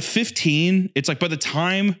 Like with 15, it's like by the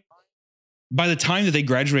time that they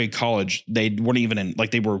graduated college, they weren't even in,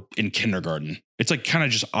 like they were in kindergarten. It's like kind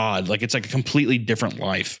of just odd. Like it's like a completely different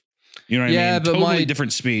life. You know what I mean? But totally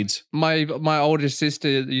different speeds. My older sister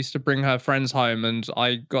used to bring her friends home, and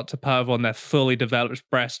I got to perv on their fully developed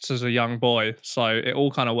breasts as a young boy. So it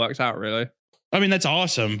all kind of worked out, really. I mean, that's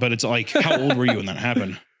awesome, but it's like, how old were you when that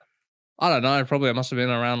happened? I don't know. Probably I must have been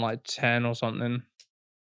around like 10 or something.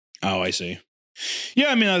 Oh, I see.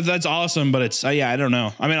 Yeah, I mean, that's awesome, but it's, I don't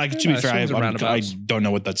know. I mean, like, to be fair, I don't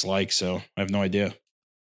know what that's like, so I have no idea.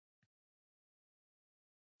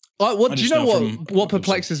 What do you know what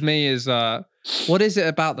perplexes me is, what is it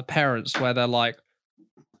about the parents where they're like,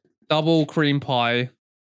 double cream pie,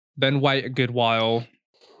 then wait a good while,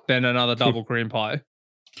 then another double cream pie?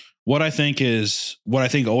 What I think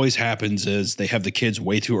always happens is they have the kids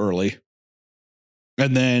way too early.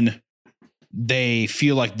 And then they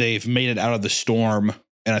feel like they've made it out of the storm.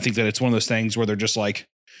 And I think that it's one of those things where they're just like,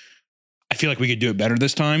 I feel like we could do it better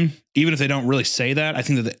this time. Even if they don't really say that, I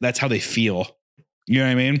think that that's how they feel. You know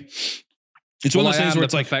what I mean? It's one of those things where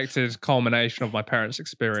it's like perfected culmination of my parents'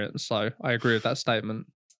 experience. So I agree with that statement.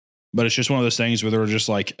 But it's just one of those things where they're just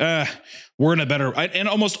like, we're in a better, and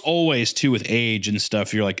almost always too with age and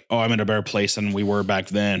stuff, you're like, oh, I'm in a better place than we were back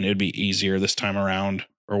then. It'd be easier this time around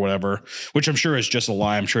or whatever, which I'm sure is just a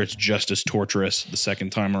lie. I'm sure it's just as torturous the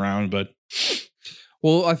second time around, but.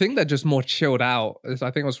 Well, I think they're just more chilled out. I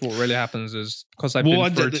think that's what really happens is because they've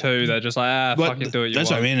been through two, they're just like, fucking do it. That's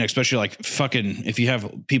what I mean, especially like fucking, if you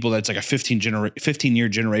have people that's like a 15-year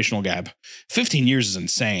generational gap, 15 years is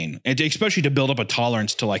insane. And especially to build up a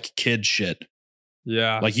tolerance to like kid shit.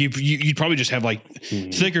 Yeah. Like you'd probably just have like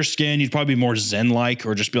thicker skin. You'd probably be more Zen-like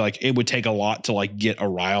or just be like, it would take a lot to like get a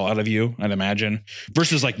rile out of you, I'd imagine.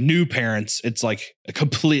 Versus like new parents, it's like a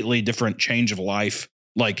completely different change of life.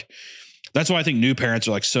 Like, that's why I think new parents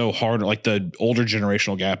are like so hard. Like the older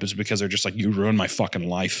generational gap is because they're just like, you ruined my fucking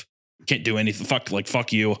life. Can't do anything.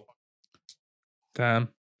 Fuck you. Damn.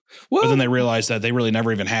 Well, but then they realize that they really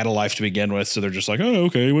never even had a life to begin with. So they're just like, oh,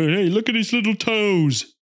 okay. Well, hey, look at his little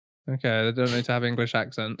toes. Okay. They don't need to have English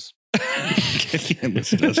accents. That's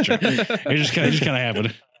true. It just kind of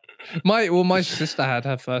happened. My sister had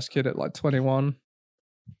her first kid at like 21.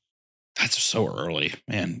 That's so early,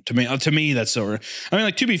 man. To me, that's so early. I mean,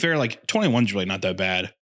 like, to be fair, like 21 is really not that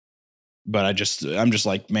bad. But I'm just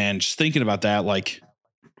like, man, just thinking about that, like,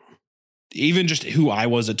 even just who I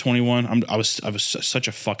was at 21, I was such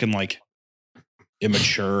a fucking like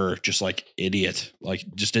immature, just like idiot, like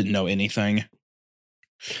just didn't know anything.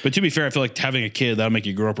 But to be fair, I feel like having a kid, that'll make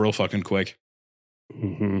you grow up real fucking quick.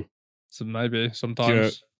 Mm-hmm. So maybe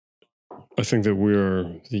sometimes. Yeah, I think that we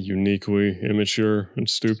are uniquely immature and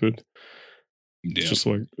stupid. Yeah. Just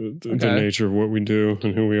like the nature of what we do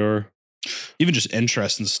and who we are. Even just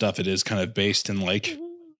interest and stuff, it is kind of based in like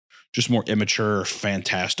just more immature,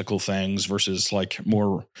 fantastical things versus like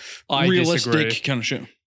more realistic kind of shit.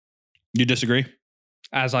 You disagree?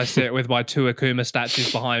 As I sit with my two Akuma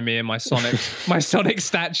statues behind me and my Sonic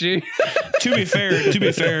statue. To be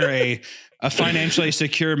fair, a financially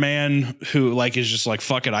secure man who like is just like,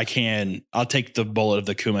 fuck it, I'll take the bullet of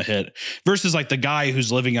the Kuma hit versus like the guy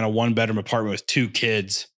who's living in a 1-bedroom apartment with 2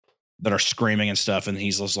 kids that are screaming and stuff. And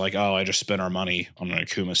he's just like, oh, I just spent our money on an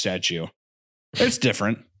Akuma statue. It's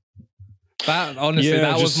different. That honestly,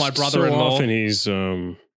 that was my brother-in-law. So often he's,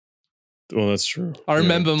 well, that's true. I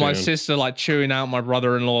remember my sister like chewing out my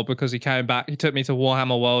brother-in-law because he came back. He took me to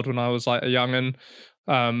Warhammer World when I was like a young'un.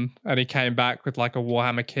 And he came back with like a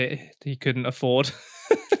Warhammer kit he couldn't afford.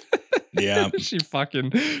 Yeah. She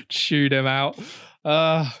fucking chewed him out.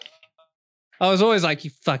 I was always like,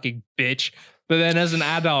 you fucking bitch. But then as an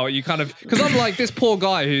adult, you kind of, because I'm like this poor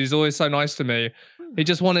guy who's always so nice to me. He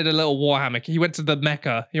just wanted a little Warhammer. He went to the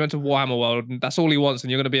Mecca. He went to Warhammer World, and that's all he wants.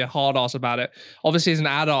 And you're going to be a hard ass about it. Obviously, as an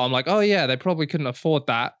adult, I'm like, oh yeah, they probably couldn't afford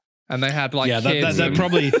that, and they had like kids. That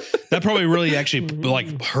probably really actually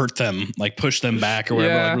like hurt them, like push them back or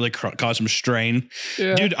whatever. Like really caused some strain.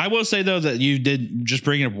 Yeah. Dude, I will say though that you did just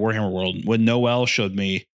bringing up Warhammer World when Noel showed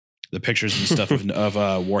me the pictures and stuff of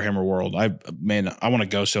Warhammer World. I want to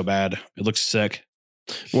go so bad. It looks sick.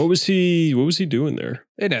 What was he doing there?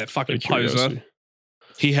 In a fucking poser.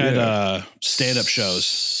 He had stand-up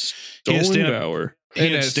shows. He had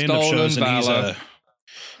stand-up shows, and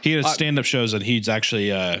he had stand-up shows, and he's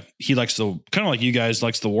actually he likes the kind of like you guys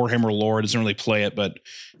likes the Warhammer lore. Doesn't really play it, but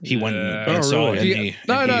he went and saw it.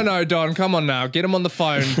 No, Don, come on now, get him on the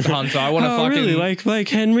phone, Hunter. I want to fucking really like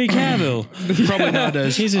Henry Cavill. Probably not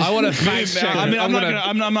as. I want to fact check.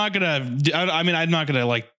 I'm not gonna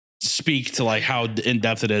like speak to like how in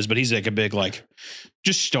depth it is, but he's like a big like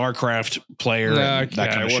just StarCraft player and that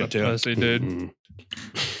kind of shit too. Pussy, dude.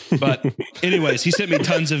 But anyways, he sent me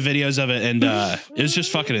tons of videos of it, and it was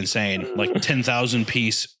just fucking insane. Like 10,000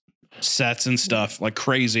 piece sets and stuff, like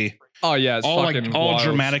crazy. Oh yeah, it's all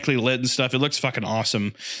dramatically lit and stuff. It looks fucking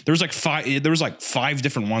awesome. There was like five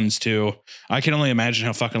different ones too. I can only imagine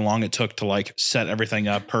how fucking long it took to like set everything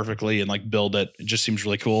up perfectly and like build it. It just seems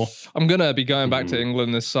really cool. I'm gonna be going back to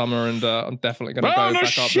England this summer, and I'm definitely gonna go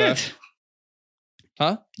back up there.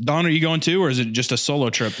 Huh? Don, are you going too, or is it just a solo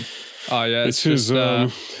trip? Oh yeah, it's his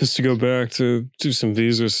to go back to do some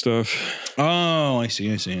visa stuff. Oh, I see.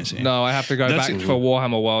 No, I have to go back for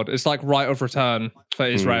Warhammer World. It's like right of return for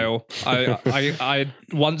Israel. I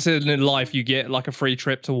once in life you get like a free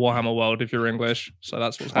trip to Warhammer World if you're English. So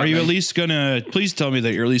that's what's happening. Are you at least gonna? Please tell me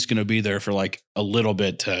that you're at least gonna be there for like a little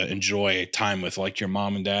bit to enjoy time with like your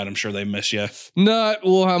mom and dad. I'm sure they miss you. No,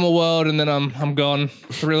 Warhammer World, and then I'm gone.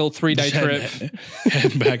 3-day trip.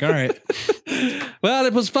 Head back. All right. Well,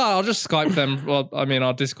 it was fun. I'll just Skype them. Well, I mean,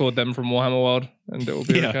 I'll Discord them from Warhammer World, and it will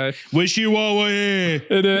be okay. Wish you all were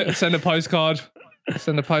here. Send a postcard.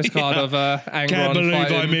 Send a postcard of anger. Can't believe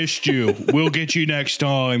I missed you. We'll get you next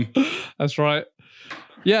time. That's right.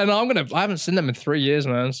 Yeah, no, I haven't seen them in 3 years,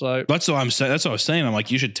 man. So that's what I'm saying. That's what I was saying. I'm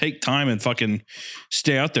like, you should take time and fucking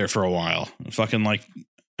stay out there for a while. Fucking like,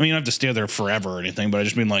 I mean, you don't have to stay there forever or anything, but I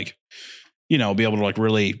just mean like, you know, be able to like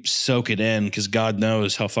really soak it in because God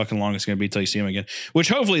knows how fucking long it's going to be till you see him again. Which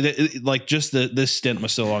hopefully, this stint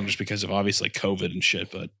was so long just because of obviously COVID and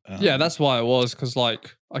shit. But yeah, that's why it was because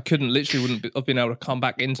like I wouldn't have been able to come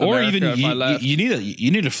back into or America even if I left.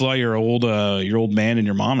 you need to fly your old man and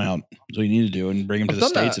your mom out. That's what you need to do and bring him to the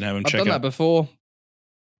States and have him check out. I've done that before.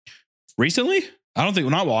 Recently? I don't think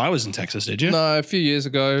not while I was in Texas. Did you? No, a few years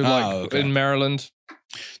ago, in Maryland.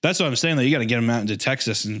 That's what I'm saying. That you got to get him out into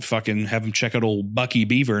Texas and fucking have him check out old Bucky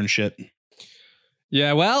Beaver and shit.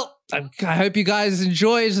 Yeah, well, I hope you guys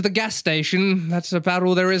enjoyed the gas station. That's about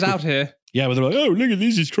all there is out here. Yeah, but they're like, oh, look at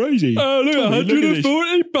this, it's crazy. Oh, look,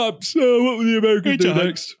 140 bumps. Oh, what will the Americans do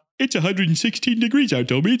next? It's 116 degrees out,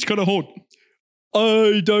 Tommy. It's kind of hot.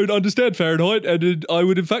 I don't understand Fahrenheit, and I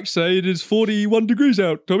would in fact say it is 41 degrees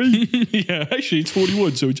out, Tommy. Yeah, actually it's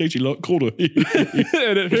 41, so it's actually a lot colder.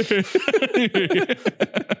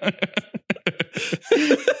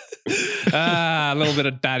 A little bit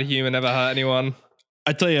of dad humor never hurt anyone.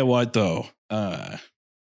 I tell you what, though,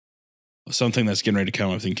 something that's getting ready to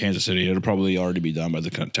come up in Kansas City, it'll probably already be done by the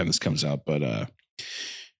time this comes out, but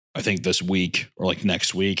I think this week or like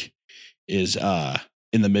next week is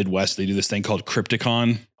in the Midwest, they do this thing called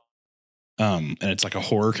Crypticon, and it's like a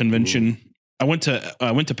horror convention. Ooh. I went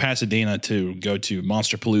to Pasadena to go to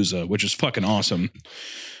Monsterpalooza, which is fucking awesome.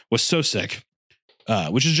 Was so sick.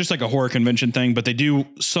 Which is just like a horror convention thing, but they do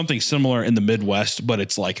something similar in the Midwest, but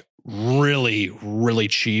it's like really, really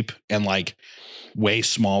cheap and like way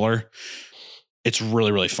smaller. It's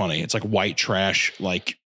really, really funny. It's like white trash,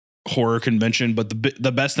 like horror convention. But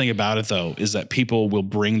the best thing about it though is that people will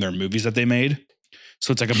bring their movies that they made.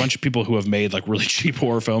 So it's like a bunch of people who have made like really cheap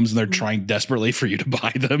horror films and they're trying desperately for you to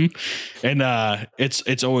buy them. And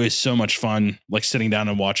it's always so much fun, like sitting down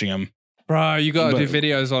and watching them. Bro, you got to do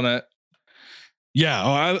videos on it.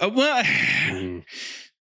 Yeah.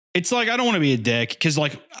 It's like, I don't want to be a dick because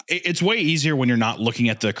like it's way easier when you're not looking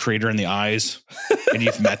at the creator in the eyes and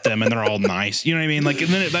you've met them and they're all nice. You know what I mean? Like, and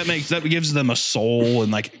then that gives them a soul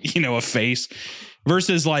and like, you know, a face.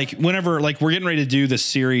 Versus like whenever like we're getting ready to do this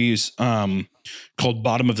series called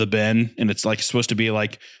Bottom of the Bin, and it's like supposed to be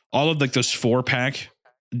like all of like those 4-pack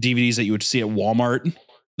DVDs that you would see at Walmart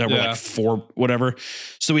that were like 4, whatever.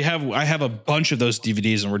 So I have a bunch of those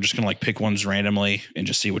DVDs, and we're just going to like pick ones randomly and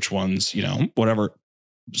just see which ones, you know, whatever.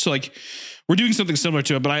 So like we're doing something similar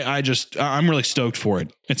to it, but I'm really stoked for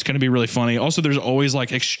it. It's going to be really funny. Also, there's always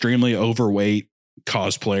like extremely overweight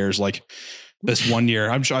cosplayers. Like this one year,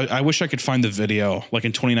 I wish I could find the video, like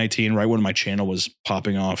in 2019, right when my channel was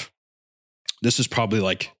popping off. This is probably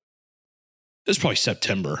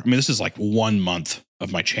September. I mean, this is like 1 month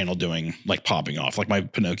of my channel doing like popping off. Like my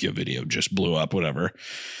Pinocchio video just blew up, whatever.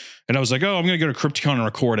 And I was like, oh, I'm going to go to Crypticon and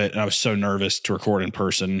record it. And I was so nervous to record in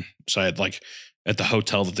person. So I had like at the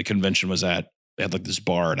hotel that the convention was at, they had like this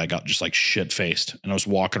bar, and I got just like shit faced, and I was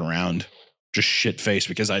walking around just shit faced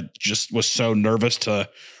because I just was so nervous to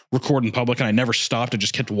record in public, and I never stopped. I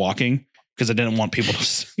just kept walking because I didn't want people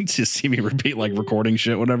to see me repeat like recording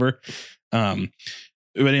shit, whatever. But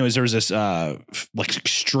anyways, there was this like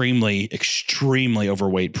extremely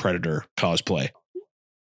overweight Predator cosplay,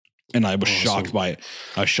 and I was shocked by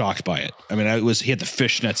it. I mean, he had the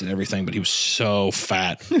fishnets and everything, but he was so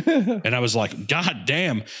fat, and I was like, God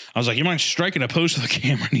damn! I was like, you mind striking a pose to the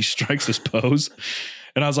camera? And he strikes this pose.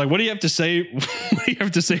 And I was like, what do you have to say? What do you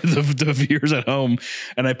have to say to the viewers at home?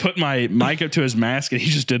 And I put my mic up to his mask, and he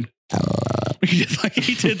just did. He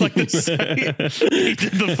did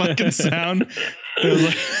the fucking sound.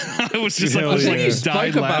 I was just like, you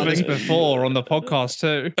spoke about this before on the podcast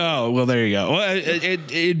too. Oh, well, there you go. Well,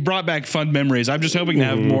 it brought back fun memories. I'm just hoping to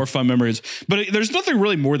have more fun memories. But there's nothing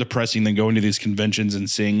really more depressing than going to these conventions and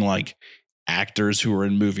seeing like actors who were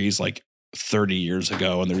in movies like 30 years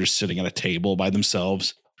ago, and they're just sitting at a table by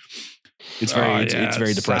themselves. It's very, it's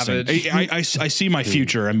very depressing. I see my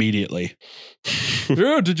future immediately.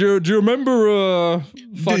 Yeah, do you remember?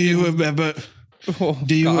 Do you remember?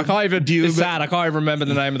 It's sad. I can't even remember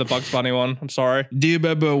the name of the Bugs Bunny one. I'm sorry. Do you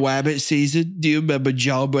remember Wabbit season? Do you remember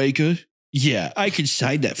Jawbreaker? Yeah, I can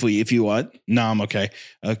sign that for you if you want. No, I'm okay.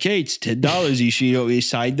 Okay, it's $10. You sure you don't really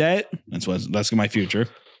sign that? That's my future.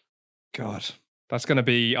 God. That's going to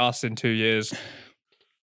be us in 2 years.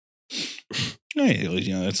 Hey,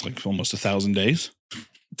 you know, that's like almost 1,000 days.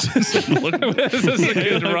 This is a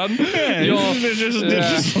good run. Yeah,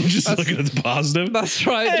 just looking at the positive. That's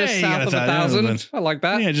right. Hey, just south of 1,000. I like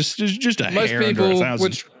that. Yeah, just a most hair people under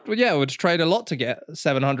 1,000. would trade a lot to get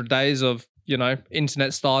 700 days of, you know,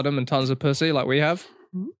 internet stardom and tons of pussy like we have.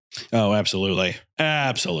 Oh, absolutely.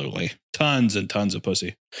 Tons and tons of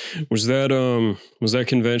pussy. Was that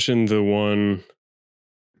convention the one?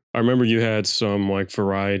 I remember you had some like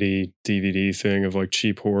variety DVD thing of like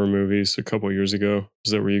cheap horror movies a couple years ago.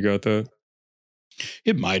 Is that where you got that?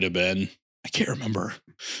 It might have been. I can't remember.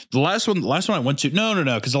 The last one I went to. No.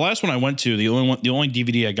 Because the last one I went to, the only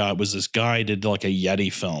DVD I got was this guy did like a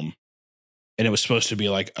Yeti film, and it was supposed to be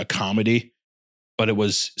like a comedy, but it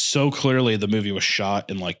was so clearly the movie was shot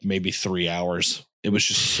in like maybe 3 hours. It was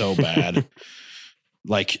just so bad.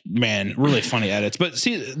 Like, man, really funny edits. But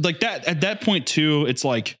see, like that at that point too, it's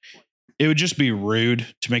like it would just be rude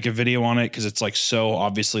to make a video on it because it's like so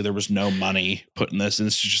obviously there was no money put in this, and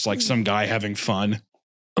it's just like some guy having fun.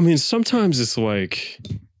 I mean, sometimes it's like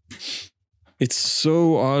it's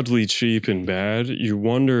so oddly cheap and bad. You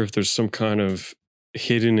wonder if there's some kind of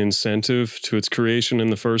hidden incentive to its creation in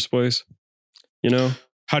the first place. You know?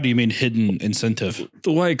 How do you mean hidden incentive?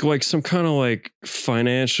 Like some kind of like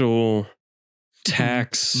financial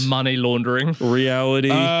tax money laundering reality.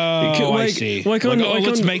 I see.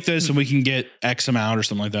 Let's make this and we can get X amount or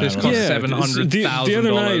something like that. This costs $700,000. The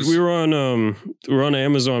other night we were on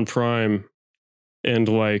Amazon Prime, and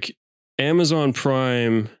like Amazon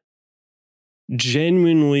Prime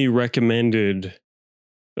genuinely recommended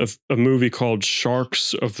a movie called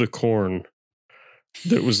Sharks of the Corn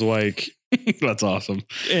that was like that's awesome.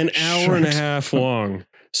 An hour and a half long.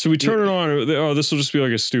 So we turn it on. Oh, this will just be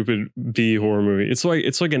like a stupid B horror movie. It's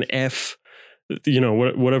like an F, you know,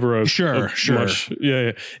 whatever. Sure.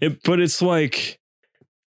 Yeah. But it's like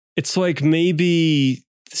maybe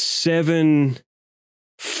 7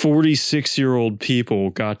 46-year-old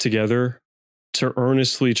people got together to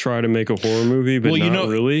earnestly try to make a horror movie, but not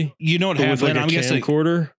really. You know what happened? Like I'm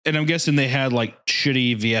guessing they had like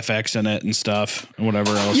shitty VFX in it and stuff and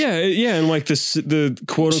whatever else. Yeah, and like the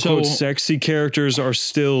quote unquote sexy characters are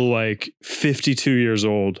still like 52 years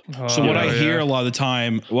old. So what I hear a lot of the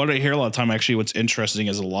time, actually, what's interesting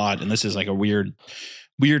is and this is like a weird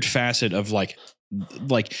facet of like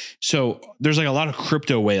so there's like a lot of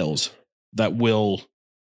crypto whales that will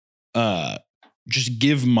just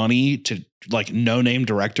give money to like no-name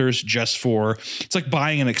directors just for, it's like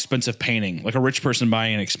buying an expensive painting, like a rich person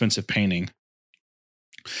buying an expensive painting.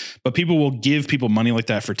 But people will give people money like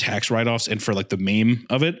that for tax write-offs and for like the meme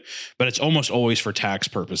of it. But it's almost always for tax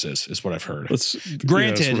purposes, is what I've heard.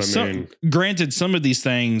 Granted, some of these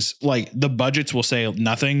things, like the budgets will say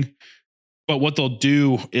nothing. But what they'll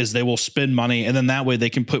do is they will spend money, and then that way they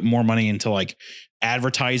can put more money into like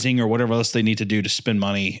advertising or whatever else they need to do to spend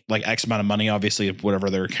money, like X amount of money, obviously, whatever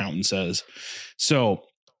their accountant says. So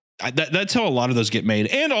that's how a lot of those get made.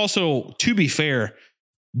 And also, to be fair,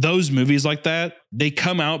 those movies like that, they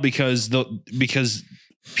come out because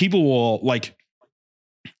people will like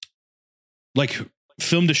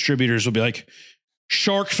film distributors will be like,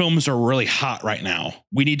 shark films are really hot right now.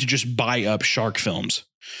 We need to just buy up shark films.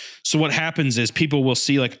 So what happens is people will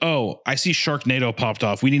see like, oh, I see Sharknado popped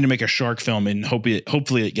off. We need to make a shark film and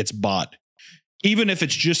hopefully it gets bought. Even if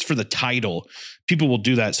it's just for the title, people will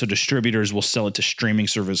do that. So distributors will sell it to streaming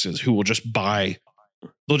services who will just buy.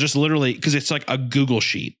 They'll just literally, because it's like a Google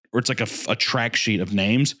sheet or it's like a track sheet of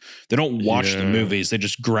names. They don't watch the movies. They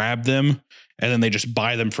just grab them and then they just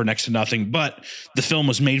buy them for next to nothing. But the film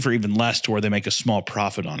was made for even less to where they make a small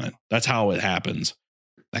profit on it. That's how it happens.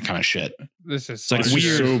 That kind of shit. This is like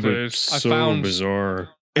weird. So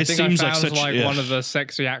bizarre. I think I found one of the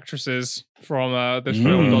sexy actresses from this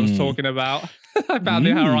film I was talking about. I found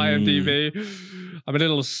it her IMDb. I'm a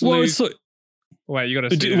little sleuth. Well, it's like, wait, you got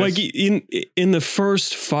to see this. Like in the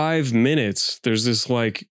first 5 minutes, there's this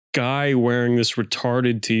like guy wearing this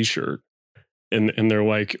retarded T-shirt, and they're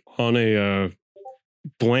like on a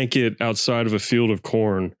blanket outside of a field of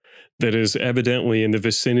corn that is evidently in the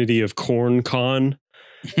vicinity of Corn Con.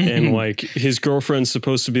 And like his girlfriend's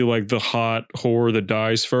supposed to be like the hot whore that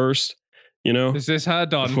dies first, you know? Is this her,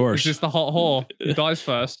 Don? Of course. Is this the hot whore who dies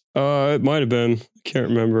first? It might have been. Can't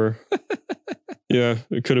remember. Yeah,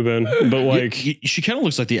 it could have been. But like, she kind of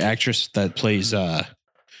looks like the actress that plays. I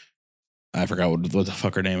forgot what the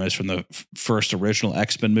fuck her name is from the first original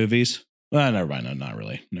X-Men movies. Never mind. No, not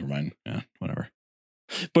really. Never mind. Yeah, whatever.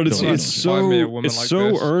 But it's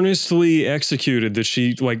so earnestly executed that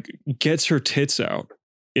she like gets her tits out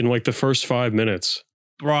in like the first 5 minutes.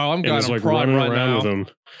 Bro, I'm going like running around now. with them.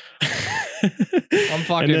 I'm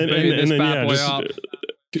fucking beating this bad boy up.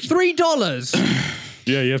 $3.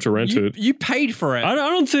 Yeah, you have to rent it. You paid for it. I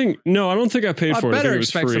don't think I paid for it. I think it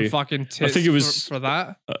was free. Some fucking tits I think it was for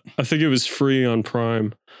that. I think it was free on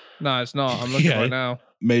Prime. No, it's not. I'm looking right now.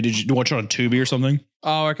 Did you watch it on Tubi or something?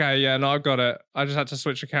 Oh, okay. Yeah, no, I've got it. I just had to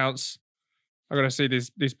switch accounts. I got to see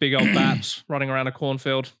these big old bats running around a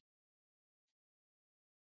cornfield.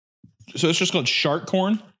 So it's just called Shark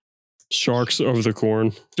Corn? Sharks over the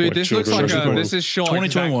corn. Dude, like this looks like this is shot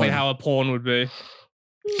exactly how a porn would be.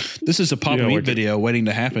 This is a Pop Meat video waiting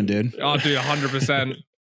to happen, dude. Oh, dude, 100%.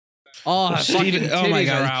 Oh, Steven, oh my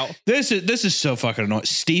God. Out. This is so fucking annoying.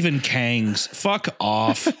 Stephen Kang's. Fuck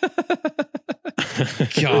off.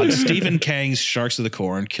 God, Stephen Kang's Sharks of the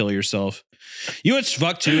Corn. Kill yourself. You know what's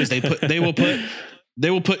fucked too is they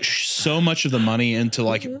will put so much of the money into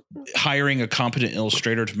like hiring a competent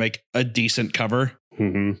illustrator to make a decent cover.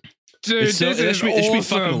 Mm-hmm. Dude, this is awesome. It should be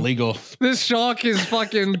fucking illegal. This shark is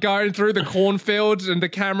fucking going through the cornfields and the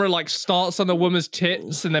camera like starts on the woman's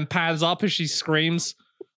tits and then pans up as she screams.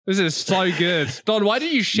 This is so good. Don, why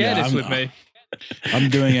didn't you share this with me? I'm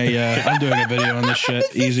doing a video on this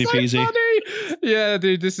shit. This Easy peasy. Funny. Yeah,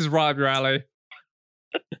 dude, this is right up your alley.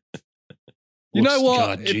 You know what?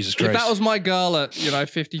 God, Jesus Christ. If that was my girl at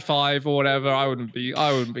 55 or whatever, I wouldn't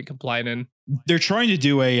be complaining. They're trying to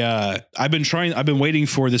do I've been waiting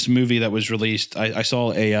for this movie that was released. I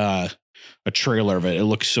saw a trailer of it. It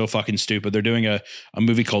looks so fucking stupid. They're doing a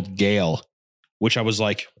movie called Gale, which I was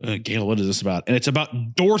like, Gale, what is this about? And it's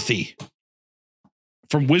about Dorothy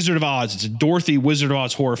from Wizard of Oz. It's a Dorothy Wizard of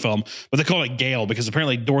Oz horror film, but they call it Gale because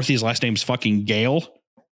apparently Dorothy's last name's fucking Gale.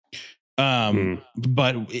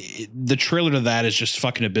 But the trailer to that is just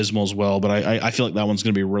fucking abysmal as well. But I feel like that one's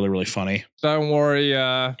going to be really, really funny. Don't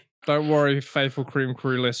worry, faithful Cream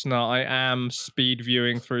Crew listener. I am speed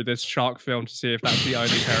viewing through this shark film to see if that's the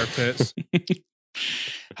only pair of tits.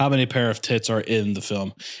 How many pair of tits are in the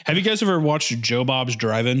film? Have you guys ever watched Joe Bob's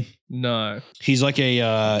Drive-In? No. He's like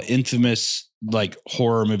a infamous like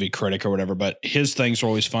horror movie critic or whatever, but his things are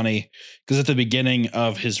always funny because at the beginning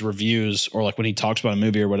of his reviews or like when he talks about a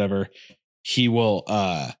movie or whatever, he will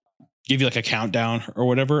give you like a countdown or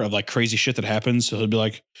whatever of like crazy shit that happens. So he'll be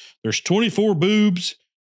like, there's 24 boobs,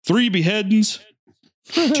 3 beheadings,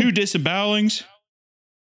 2 disembowelings,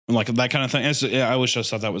 and like that kind of thing. I always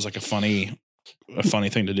just thought that was like a funny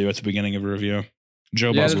thing to do at the beginning of a review.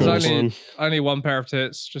 Joe Bob's only one pair of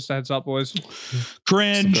tits. Just a heads up, boys.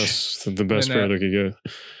 Cringe. The best pair they could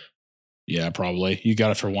get. Yeah, probably. You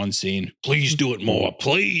got it for one scene. Please do it more.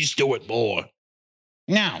 Please do it more.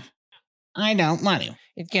 No, I don't want to.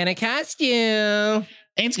 It's gonna cost you.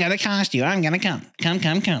 It's gonna cost you. I'm gonna come. Come.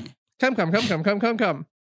 Come. I'm gonna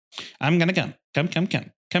come.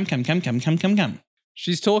 Come.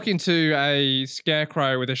 She's talking to a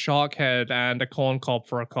scarecrow with a shark head and a corn cob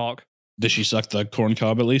for a cock. Does she suck the corn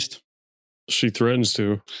cob at least? She threatens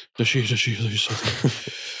to. Does she at least suck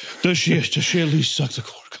the Does she at least suck the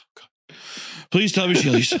corn cob? Please tell me she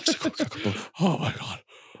at least sucks the corn cob. Oh my god.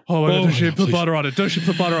 Oh my god, does she put butter on it? Does she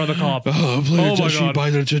put butter on the cob? Oh, please, oh does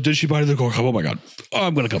she bite the corn cob? Oh my god. Oh,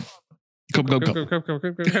 I'm gonna come. Come.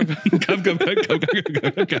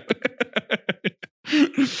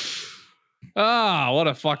 Ah, what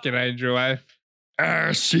a fucking angel, eh?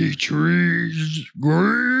 I see trees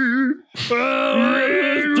green,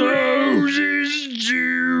 red roses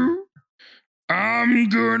too. I'm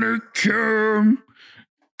gonna come.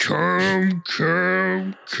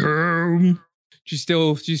 Do you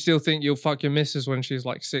still think you'll fuck your missus when she's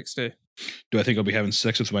like 60? Do I think I'll be having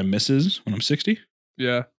sex with my missus when I'm 60?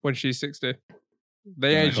 Yeah, when she's 60. The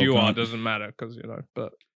age you are doesn't matter because,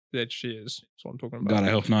 but the age she is. That's what I'm talking about. God, I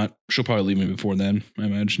hope not. She'll probably leave me before then, I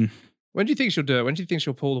imagine. When do you think she'll do it? When do you think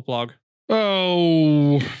she'll pull the plug?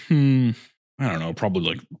 Oh, I don't know.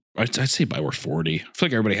 Probably I'd say by we're 40. I feel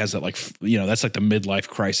like everybody has that that's like the midlife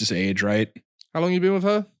crisis age, right? How long you been with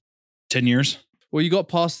her? 10 years. Well, you got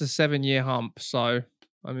past the 7-year hump, so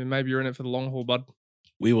I mean, maybe you're in it for the long haul, bud.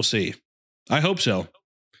 We will see. I hope so.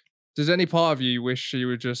 Does any part of you wish she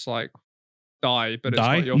would just like die? But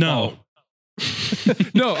die? It's not your fault?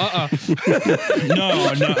 No,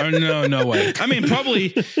 no way. I mean,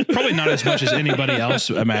 probably not as much as anybody else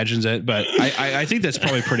imagines it, but I think that's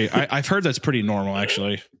probably pretty. I've heard that's pretty normal,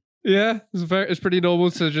 actually. Yeah, it's pretty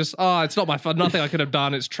normal to just, it's not my fault. Nothing I could have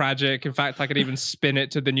done. It's tragic. In fact, I could even spin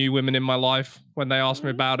it to the new women in my life when they ask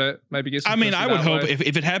me about it. Maybe get some I would hope if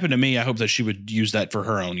it happened to me, I hope that she would use that for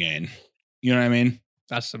her own gain. You know what I mean?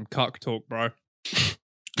 That's some cuck talk, bro.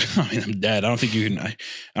 I mean, I'm dead. I don't think you can. I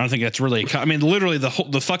don't think that's really. I mean, literally, the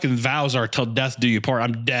fucking vows are till death do you part.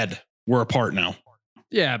 I'm dead. We're apart now.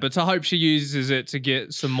 Yeah, but I hope she uses it to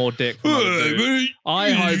get some more dick.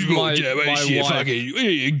 I hope my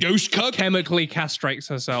wife ghost cuck chemically castrates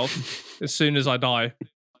herself as soon as I die.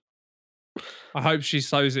 I hope she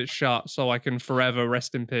sews it shut so I can forever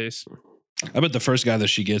rest in peace. I bet the first guy that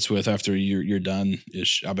she gets with after you're done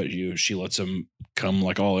is, I bet she lets him come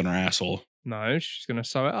like all in her asshole. No, she's going to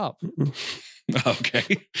sew it up.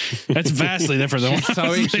 Okay. That's vastly different than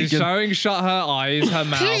she's sewing shut her eyes, her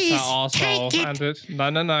mouth, her arsehole. And it.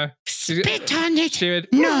 No. Spit on it.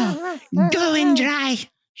 No, go and dry.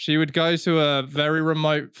 She would go to a very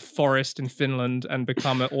remote forest in Finland and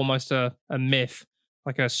become almost a myth.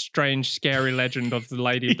 Like a strange, scary legend of the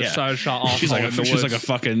lady with the sewn shut arsehole in the woods. She's like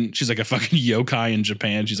a fucking yokai in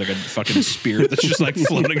Japan. She's like a fucking spirit that's just like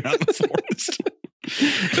floating around the forest.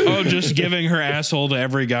 Oh, just giving her asshole to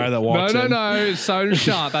every guy that walks in. No, it's sewn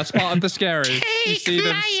shut. That's part of the scary. You see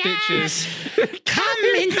the stitches. Come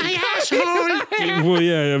in my asshole. Well,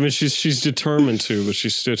 yeah, I mean, she's determined to, but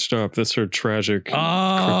she's stitched up. That's her tragic.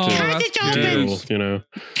 Cut it open. Deal,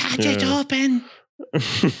 Cut it open.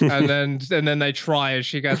 and then they try, and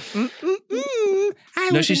she goes, I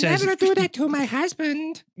would never do that to my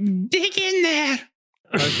husband. Dig in there.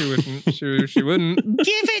 No, she wouldn't. She wouldn't.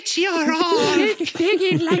 Give it your all. Dig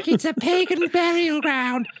in like it's a pagan burial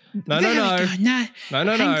ground. No. I'm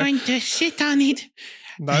going to sit on it.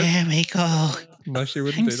 No. There we go. No, she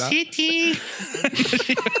wouldn't do that. Sitting.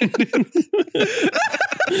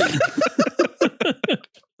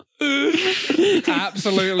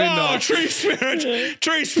 Absolutely not. Tree spirit,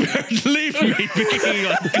 leave me be.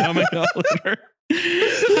 I'm coming all in her.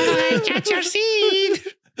 I got your seed.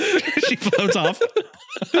 She floats off.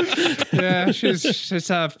 Yeah, she's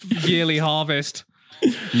a yearly harvest.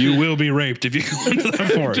 You will be raped if you go into the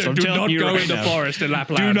forest. I'm telling you right now. Do not go in the forest in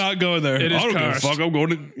Lapland. Do not go in there. It is cursed. Fuck, I'm going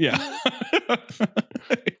to. Yeah.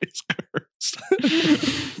 It's cursed.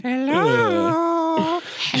 Hello.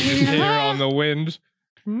 You just hear it on the wind.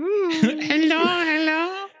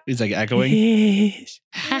 Hello. He's like echoing. Yes,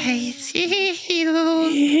 I see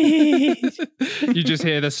you. You just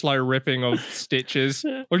hear the slow ripping of stitches.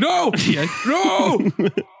 Like, no! No!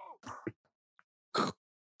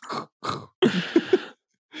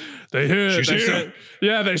 They hear.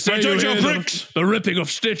 They say you hear the ripping of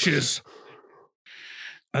stitches.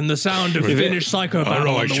 And the sound of Finnish psycho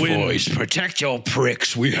battle on the wind. Boys, protect your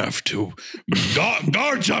pricks. We have to.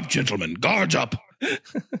 Guards up, gentlemen. Guards up.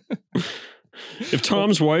 If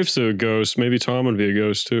Tom's wife's a ghost, maybe Tom would be a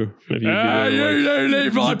ghost too. Maybe you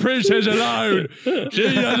leave my princess alone.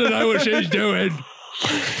 She doesn't know what she's doing.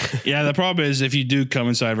 Yeah, the problem is if you do come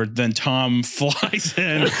inside her, then Tom flies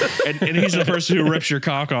in and he's the person who rips your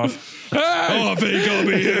cock off. Hey! Oh, I think I'll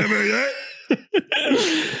be here.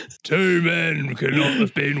 2 men cannot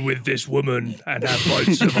have been with this woman and have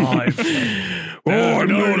both survived. I'm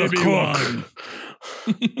not a cook.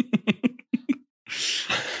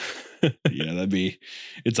 Yeah,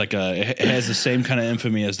 it's like it has the same kind of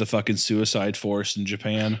infamy as the fucking suicide forest in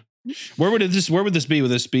Japan. Where would this be?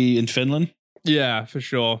 Would this be in Finland? Yeah, for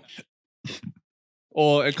sure.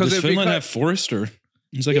 Or because does Finland have forest or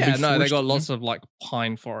it's like a big forest? They got lots of like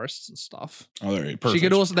pine forests and stuff. Oh, there, perfect. She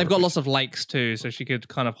could also they've got lots of lakes too, so she could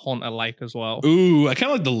kind of haunt a lake as well. Ooh, I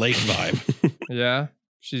kind of like the lake vibe. Yeah.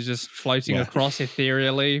 She's just floating across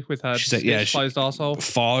ethereally with her closed arsehole.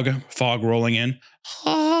 Fog rolling in.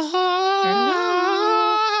 Moi,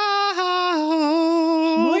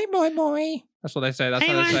 moi, moi. That's what they say. That's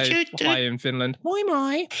how they say hi in Finland. Moi,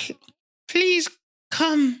 moi. Please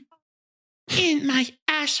come in my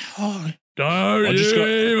asshole. Don't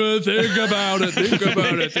even think about it. Think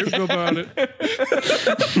about it. Think about it.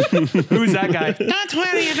 Who's that guy? Don't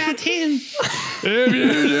worry about him. If you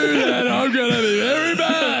do that, I'm going to be very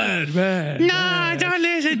bad. No, don't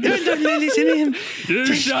listen. Don't listen to him. You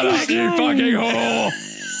just shut up, you fucking whore.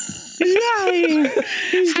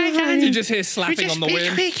 He's lying. You just hear slapping on the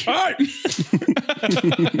wind. Hey!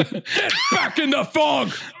 Get back in the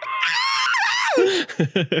fog.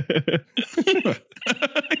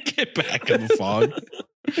 Get back in the fog.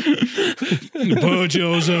 Put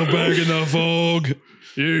yourself back in the fog.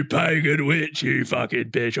 You pagan witch, you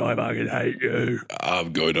fucking bitch. I fucking hate you.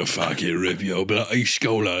 I'm going to fucking rip your bloody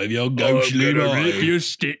skull out of your ghostly I'm gonna rip your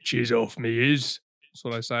stitches off me, is. That's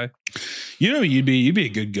what I say. You know, you'd be a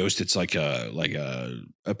good ghost. It's like a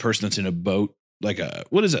person that's in a boat. Like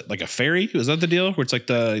what is it? Like a ferry? Is that the deal? Where it's like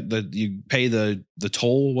the you pay the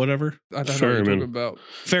toll, whatever. I don't know what you're talking about.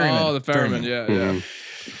 Ferryman. Oh, the ferryman. Yeah, yeah.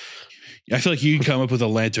 I feel like you could come up with a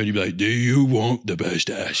lantern. You'd be like, "Do you want the best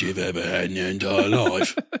ass you've ever had in your entire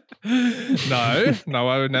life?" No,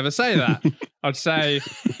 I would never say that. I'd say,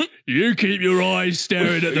 you keep your eyes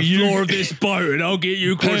staring at the floor of this boat, and I'll get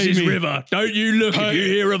you across this river. Don't you look if you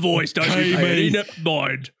hear a voice. Don't you pay any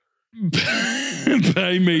mind.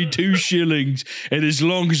 Pay me 2 shillings, and as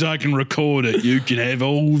long as I can record it, you can have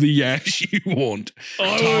all the ass you want.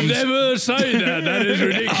 I will never say that. That is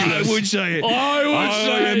ridiculous. I would say it. I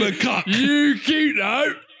am a cuck. You keep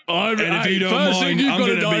and if you don't mind, I'm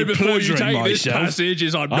going to be pleasuring myself.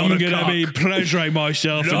 I'm going to be pleasuring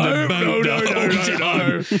myself in the boat the whole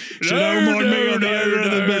time. So don't mind me on the end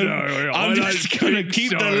of the boat. I'm just going to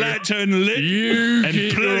keep the lantern lit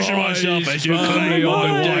and pleasure myself as you claim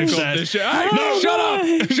my wife's ass. No, shut up!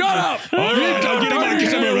 Shut up! All right, I'm getting my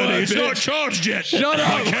camera ready. It's not charged yet. Shut up!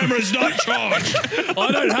 My camera's not charged.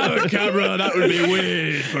 I don't have a camera. That would be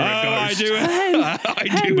weird for a ghost. I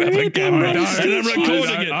do have a camera, and I'm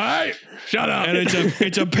recording it. All right, shut up. And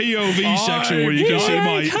it's a POV section where you can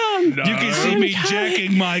see me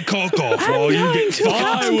jacking my cock off while you get.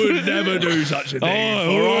 I would never do such a thing.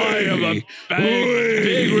 I am a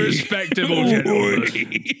big respectable gentleman.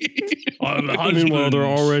 I'm a husband. Meanwhile, they're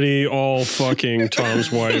already all fucking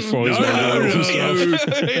Tom's wife. While he's no,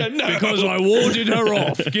 because I warded her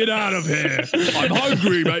off. Get out of here. I'm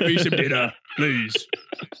hungry. Make me some dinner, please.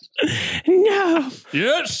 No.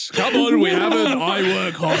 Yes, come on, we haven't. I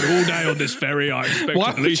work hard all day on this ferry. I expect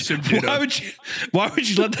at least some dinner. Why would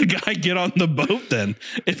you let the guy get on the boat then?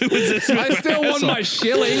 If it was this, I still want my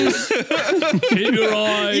shillings. Keep your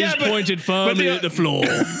eyes pointed firmly at the floor.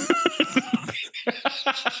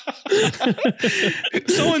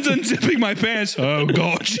 Someone's unzipping my pants. Oh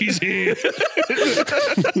God, she's here.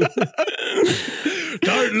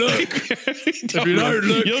 Don't look. If you don't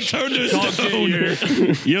look, you'll turn to stone.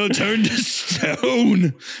 You'll turn to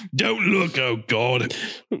stone. Don't look. Oh God.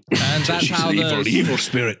 And that's she's how an evil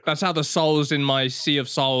spirit. That's how the souls in my sea of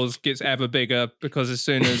souls gets ever bigger, because as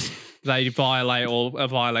soon as they violate or are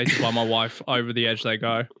violated by my wife, over the edge they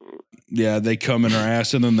go. Yeah, they come in her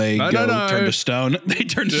ass and then they turn to stone. They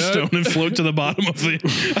turn to stone and float to the bottom of the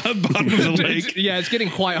lake. It's getting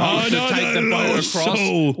quite hard to take the boat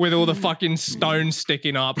across with all the fucking stones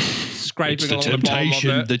sticking up, scraping along the bottom of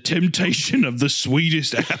it. The temptation of the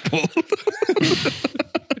sweetest apple.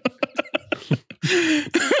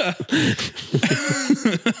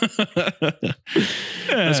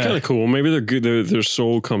 That's kind of cool. Maybe they're good. Their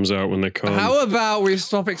soul comes out when they come. How about we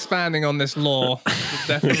stop expanding on this law? It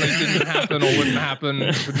definitely didn't happen or wouldn't happen.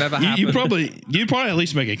 Would never happen. You'd probably at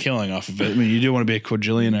least make a killing off of it. I mean, you do want to be a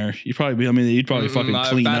quadrillionaire. You'd probably fucking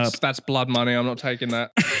clean up. That's blood money. I'm not taking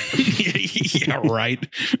that. Yeah, right.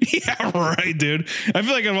 Yeah, right, dude. I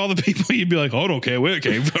feel like of all the people, you'd be like, oh, okay, where it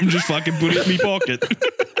came from, just fucking put it in my pocket.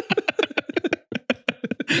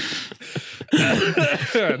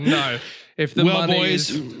 No. If the money boys,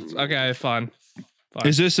 is okay, fine.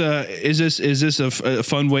 Is this a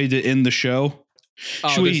fun way to end the show?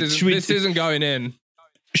 Oh, this isn't going in.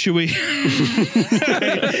 Should we? Come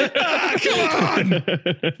on,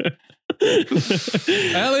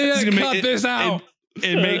 Elliot, cut this out.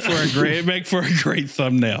 It make for a great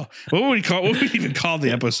thumbnail. What would we even call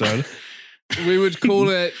the episode? We would call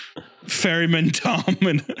it Ferryman Tom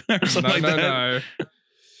or something like that. No.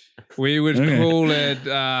 We would call it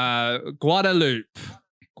Guadalupe.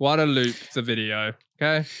 Guadalupe, the video.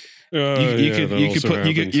 Okay.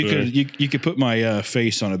 You could put my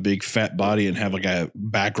face on a big fat body and have like a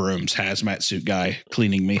backrooms hazmat suit guy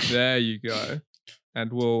cleaning me. There you go.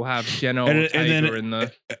 And we'll have Jenna Ortega in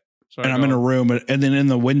the. Sorry, and I'm in a room, and then in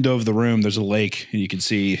the window of the room, there's a lake, and you can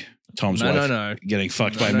see Tom's wife getting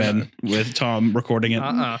fucked by men with Tom recording it.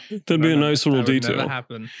 That'd be a nice little detail. Never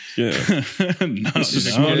happen. Yeah. No,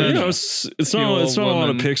 it's not a lot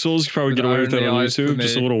of pixels. You probably get away with that on YouTube.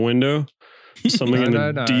 Just a little window. Something in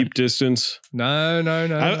the deep distance. No.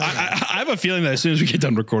 I have a feeling that as soon as we get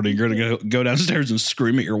done recording, you're going to go downstairs and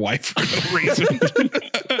scream at your wife for no reason.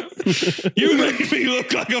 You made me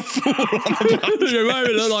look like a fool on the podcast. You made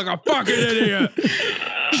me look like a fucking idiot.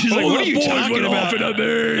 She's like, what are you talking about? At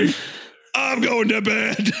me. I'm going to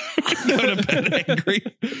bed. Going to bed angry.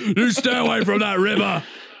 You stay away from that river.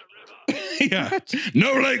 Yeah.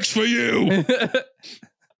 No lakes for you.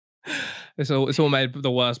 It's all made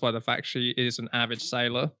the worse by the fact she is an avid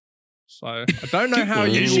sailor. So I don't know how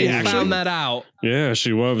you found that out. Yeah,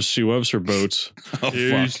 she loves her boats. Oh,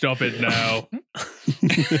 you stop it now.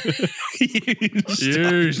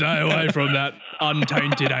 You stay away from that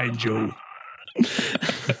untainted angel.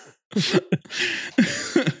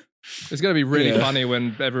 It's going to be really funny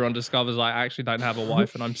when everyone discovers I actually don't have a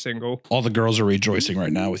wife and I'm single. All the girls are rejoicing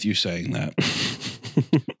right now with you saying that.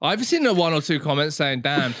 I've seen one or two comments saying,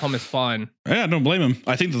 damn, Tom is fine. Yeah, don't blame him.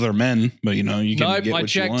 I think that they're men, but you can get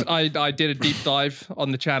what you want. I did a deep dive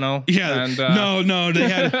on the channel. Yeah. And, no, they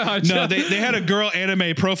had they had a girl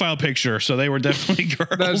anime profile picture, so they were definitely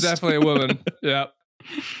girls. That's definitely a woman. Yeah.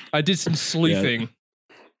 I did some sleuthing. Yeah.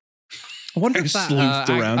 I wonder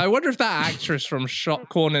if that actress from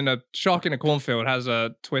Shock in a Cornfield has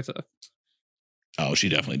a Twitter. Oh, she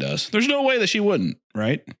definitely does. There's no way that she wouldn't,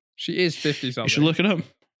 right? She is 50 something. You should look it up.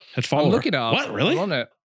 I'm looking it up. What? Really? I'm on it.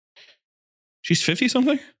 She's 50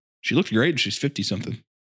 something? She looked great. She's 50 something.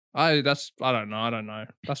 I don't know.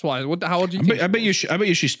 That's why. How old do you think? I bet you she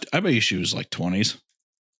was like 20s.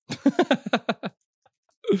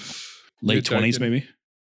 Late 20s maybe.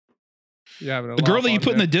 Yeah, the girl that you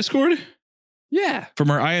put in the Discord? Yeah. From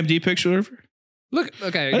her IMDb picture of her? Look,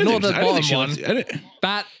 okay, ignore the bottom one.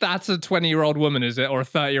 That's a 20-year-old woman, is it? Or a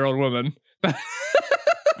 30-year-old woman?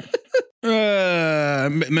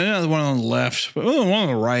 Maybe not the one on the left, but one on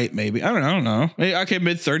the right, maybe. I don't know. Hey, okay,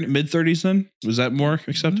 mid 30s then. Was that more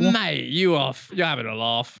acceptable? Mate, you're having a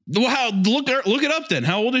laugh. Well, look it up then.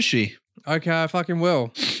 How old is she? Okay, I fucking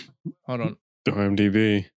will. Hold on.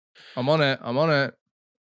 IMDb. I'm on it.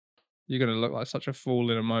 You're gonna look like such a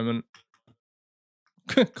fool in a moment.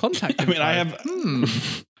 Contact info. I have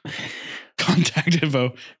contact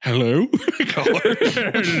info. Hello?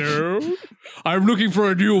 Hello? I'm looking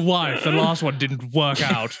for a new wife. The last one didn't work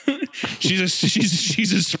out. She's a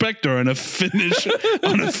specter on a Finnish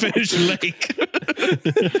lake.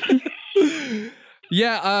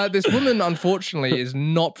 Yeah, this woman unfortunately is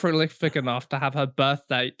not prolific enough to have her birth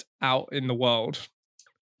date out in the world.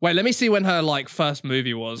 Wait, let me see when her first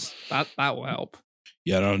movie was. That will help.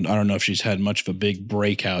 Yeah, I don't know if she's had much of a big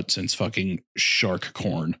breakout since fucking Shark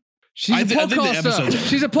Corn. She's a podcaster.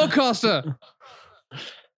 She's a podcaster.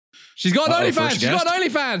 She's got OnlyFans. She's got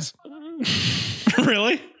OnlyFans.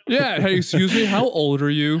 Really? Yeah. Hey, excuse me. How old are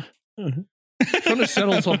you? I'm trying to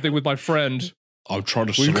settle something with my friend. I'll try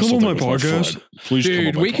to settle something with my podcast. Please,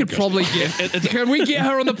 dude, we could probably get. Can we get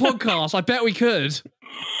her on the podcast? I bet we could.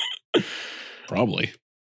 Probably.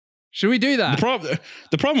 Should we do that?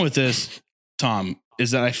 The problem with this, Tom,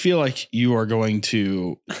 is that I feel like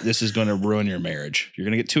this is going to ruin your marriage. You're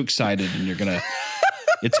going to get too excited and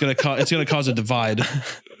it's going to cause a divide.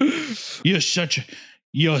 You're such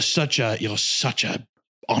a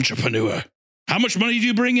entrepreneur. How much money do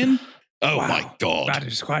you bring in? Oh my God. That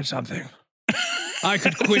is quite something. I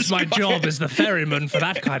could quit my job as the ferryman for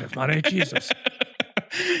that kind of money. Jesus.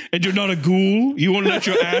 And you're not a ghoul? You won't let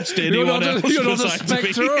your ass to anyone else? You're not a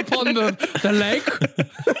spectre upon the lake?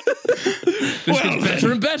 This gets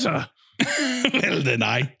better and better. Well, then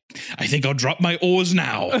I think I'll drop my oars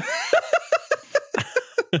now.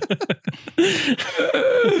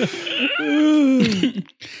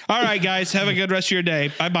 All right, guys, have a good rest of your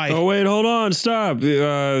day. Bye-bye. Oh, wait, hold on. Stop.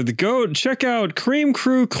 Go check out Cream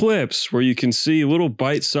Crew clips where you can see little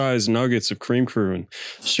bite-sized nuggets of Cream Crew and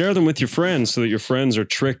share them with your friends so that your friends are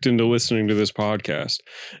tricked into listening to this podcast.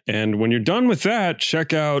 And when you're done with that,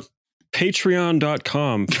 check out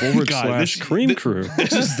patreon.com/Cream Crew.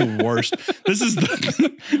 This is the worst.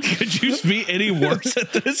 Could you be any worse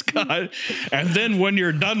at this, God? And then when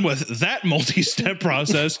you're done with that multi-step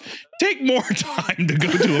process, take more time to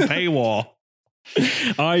go to a paywall.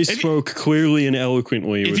 I spoke clearly and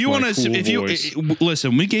eloquently. If you want to,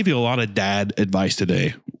 listen, we gave you a lot of dad advice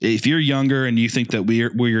today. If you're younger and you think that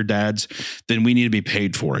we're your dads, then we need to be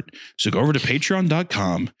paid for it. So go over to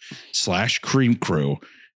patreon.com/Cream Crew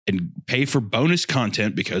and pay for bonus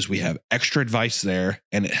content because we have extra advice there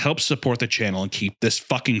and it helps support the channel and keep this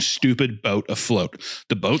fucking stupid boat afloat.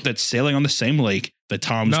 The boat that's sailing on the same lake that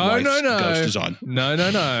Tom's wife's ghost is on. No.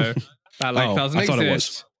 That lake doesn't exist. It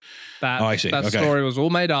was. I see. That story was all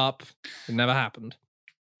made up. It never happened.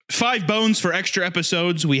 5 bones for extra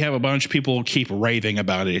episodes. We have a bunch of people keep raving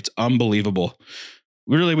about it. It's unbelievable.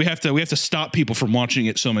 Really, we have to stop people from watching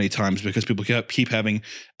it so many times because people keep having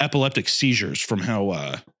epileptic seizures from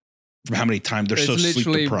how many times they're so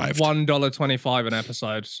sleep deprived. It's literally $1.25 an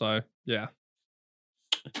episode. So yeah,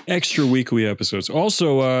 extra weekly episodes.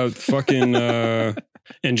 Also,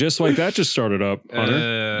 and just like that, just started up.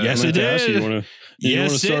 Hunter. Yes, it did.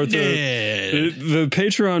 Yes, it did. The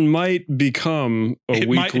Patreon might become a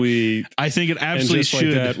weekly. I think it absolutely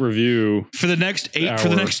should. Like that review for the next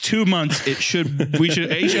 2 months. It should.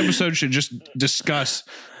 Each episode should just discuss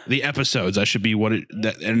the episodes. That should be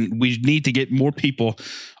and we need to get more people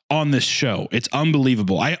on this show. It's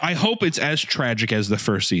unbelievable. I hope it's as tragic as the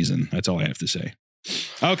first season. That's all I have to say.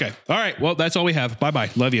 Okay. All right. Well, that's all we have.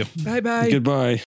 Bye-bye. Love you. Bye-bye. Goodbye.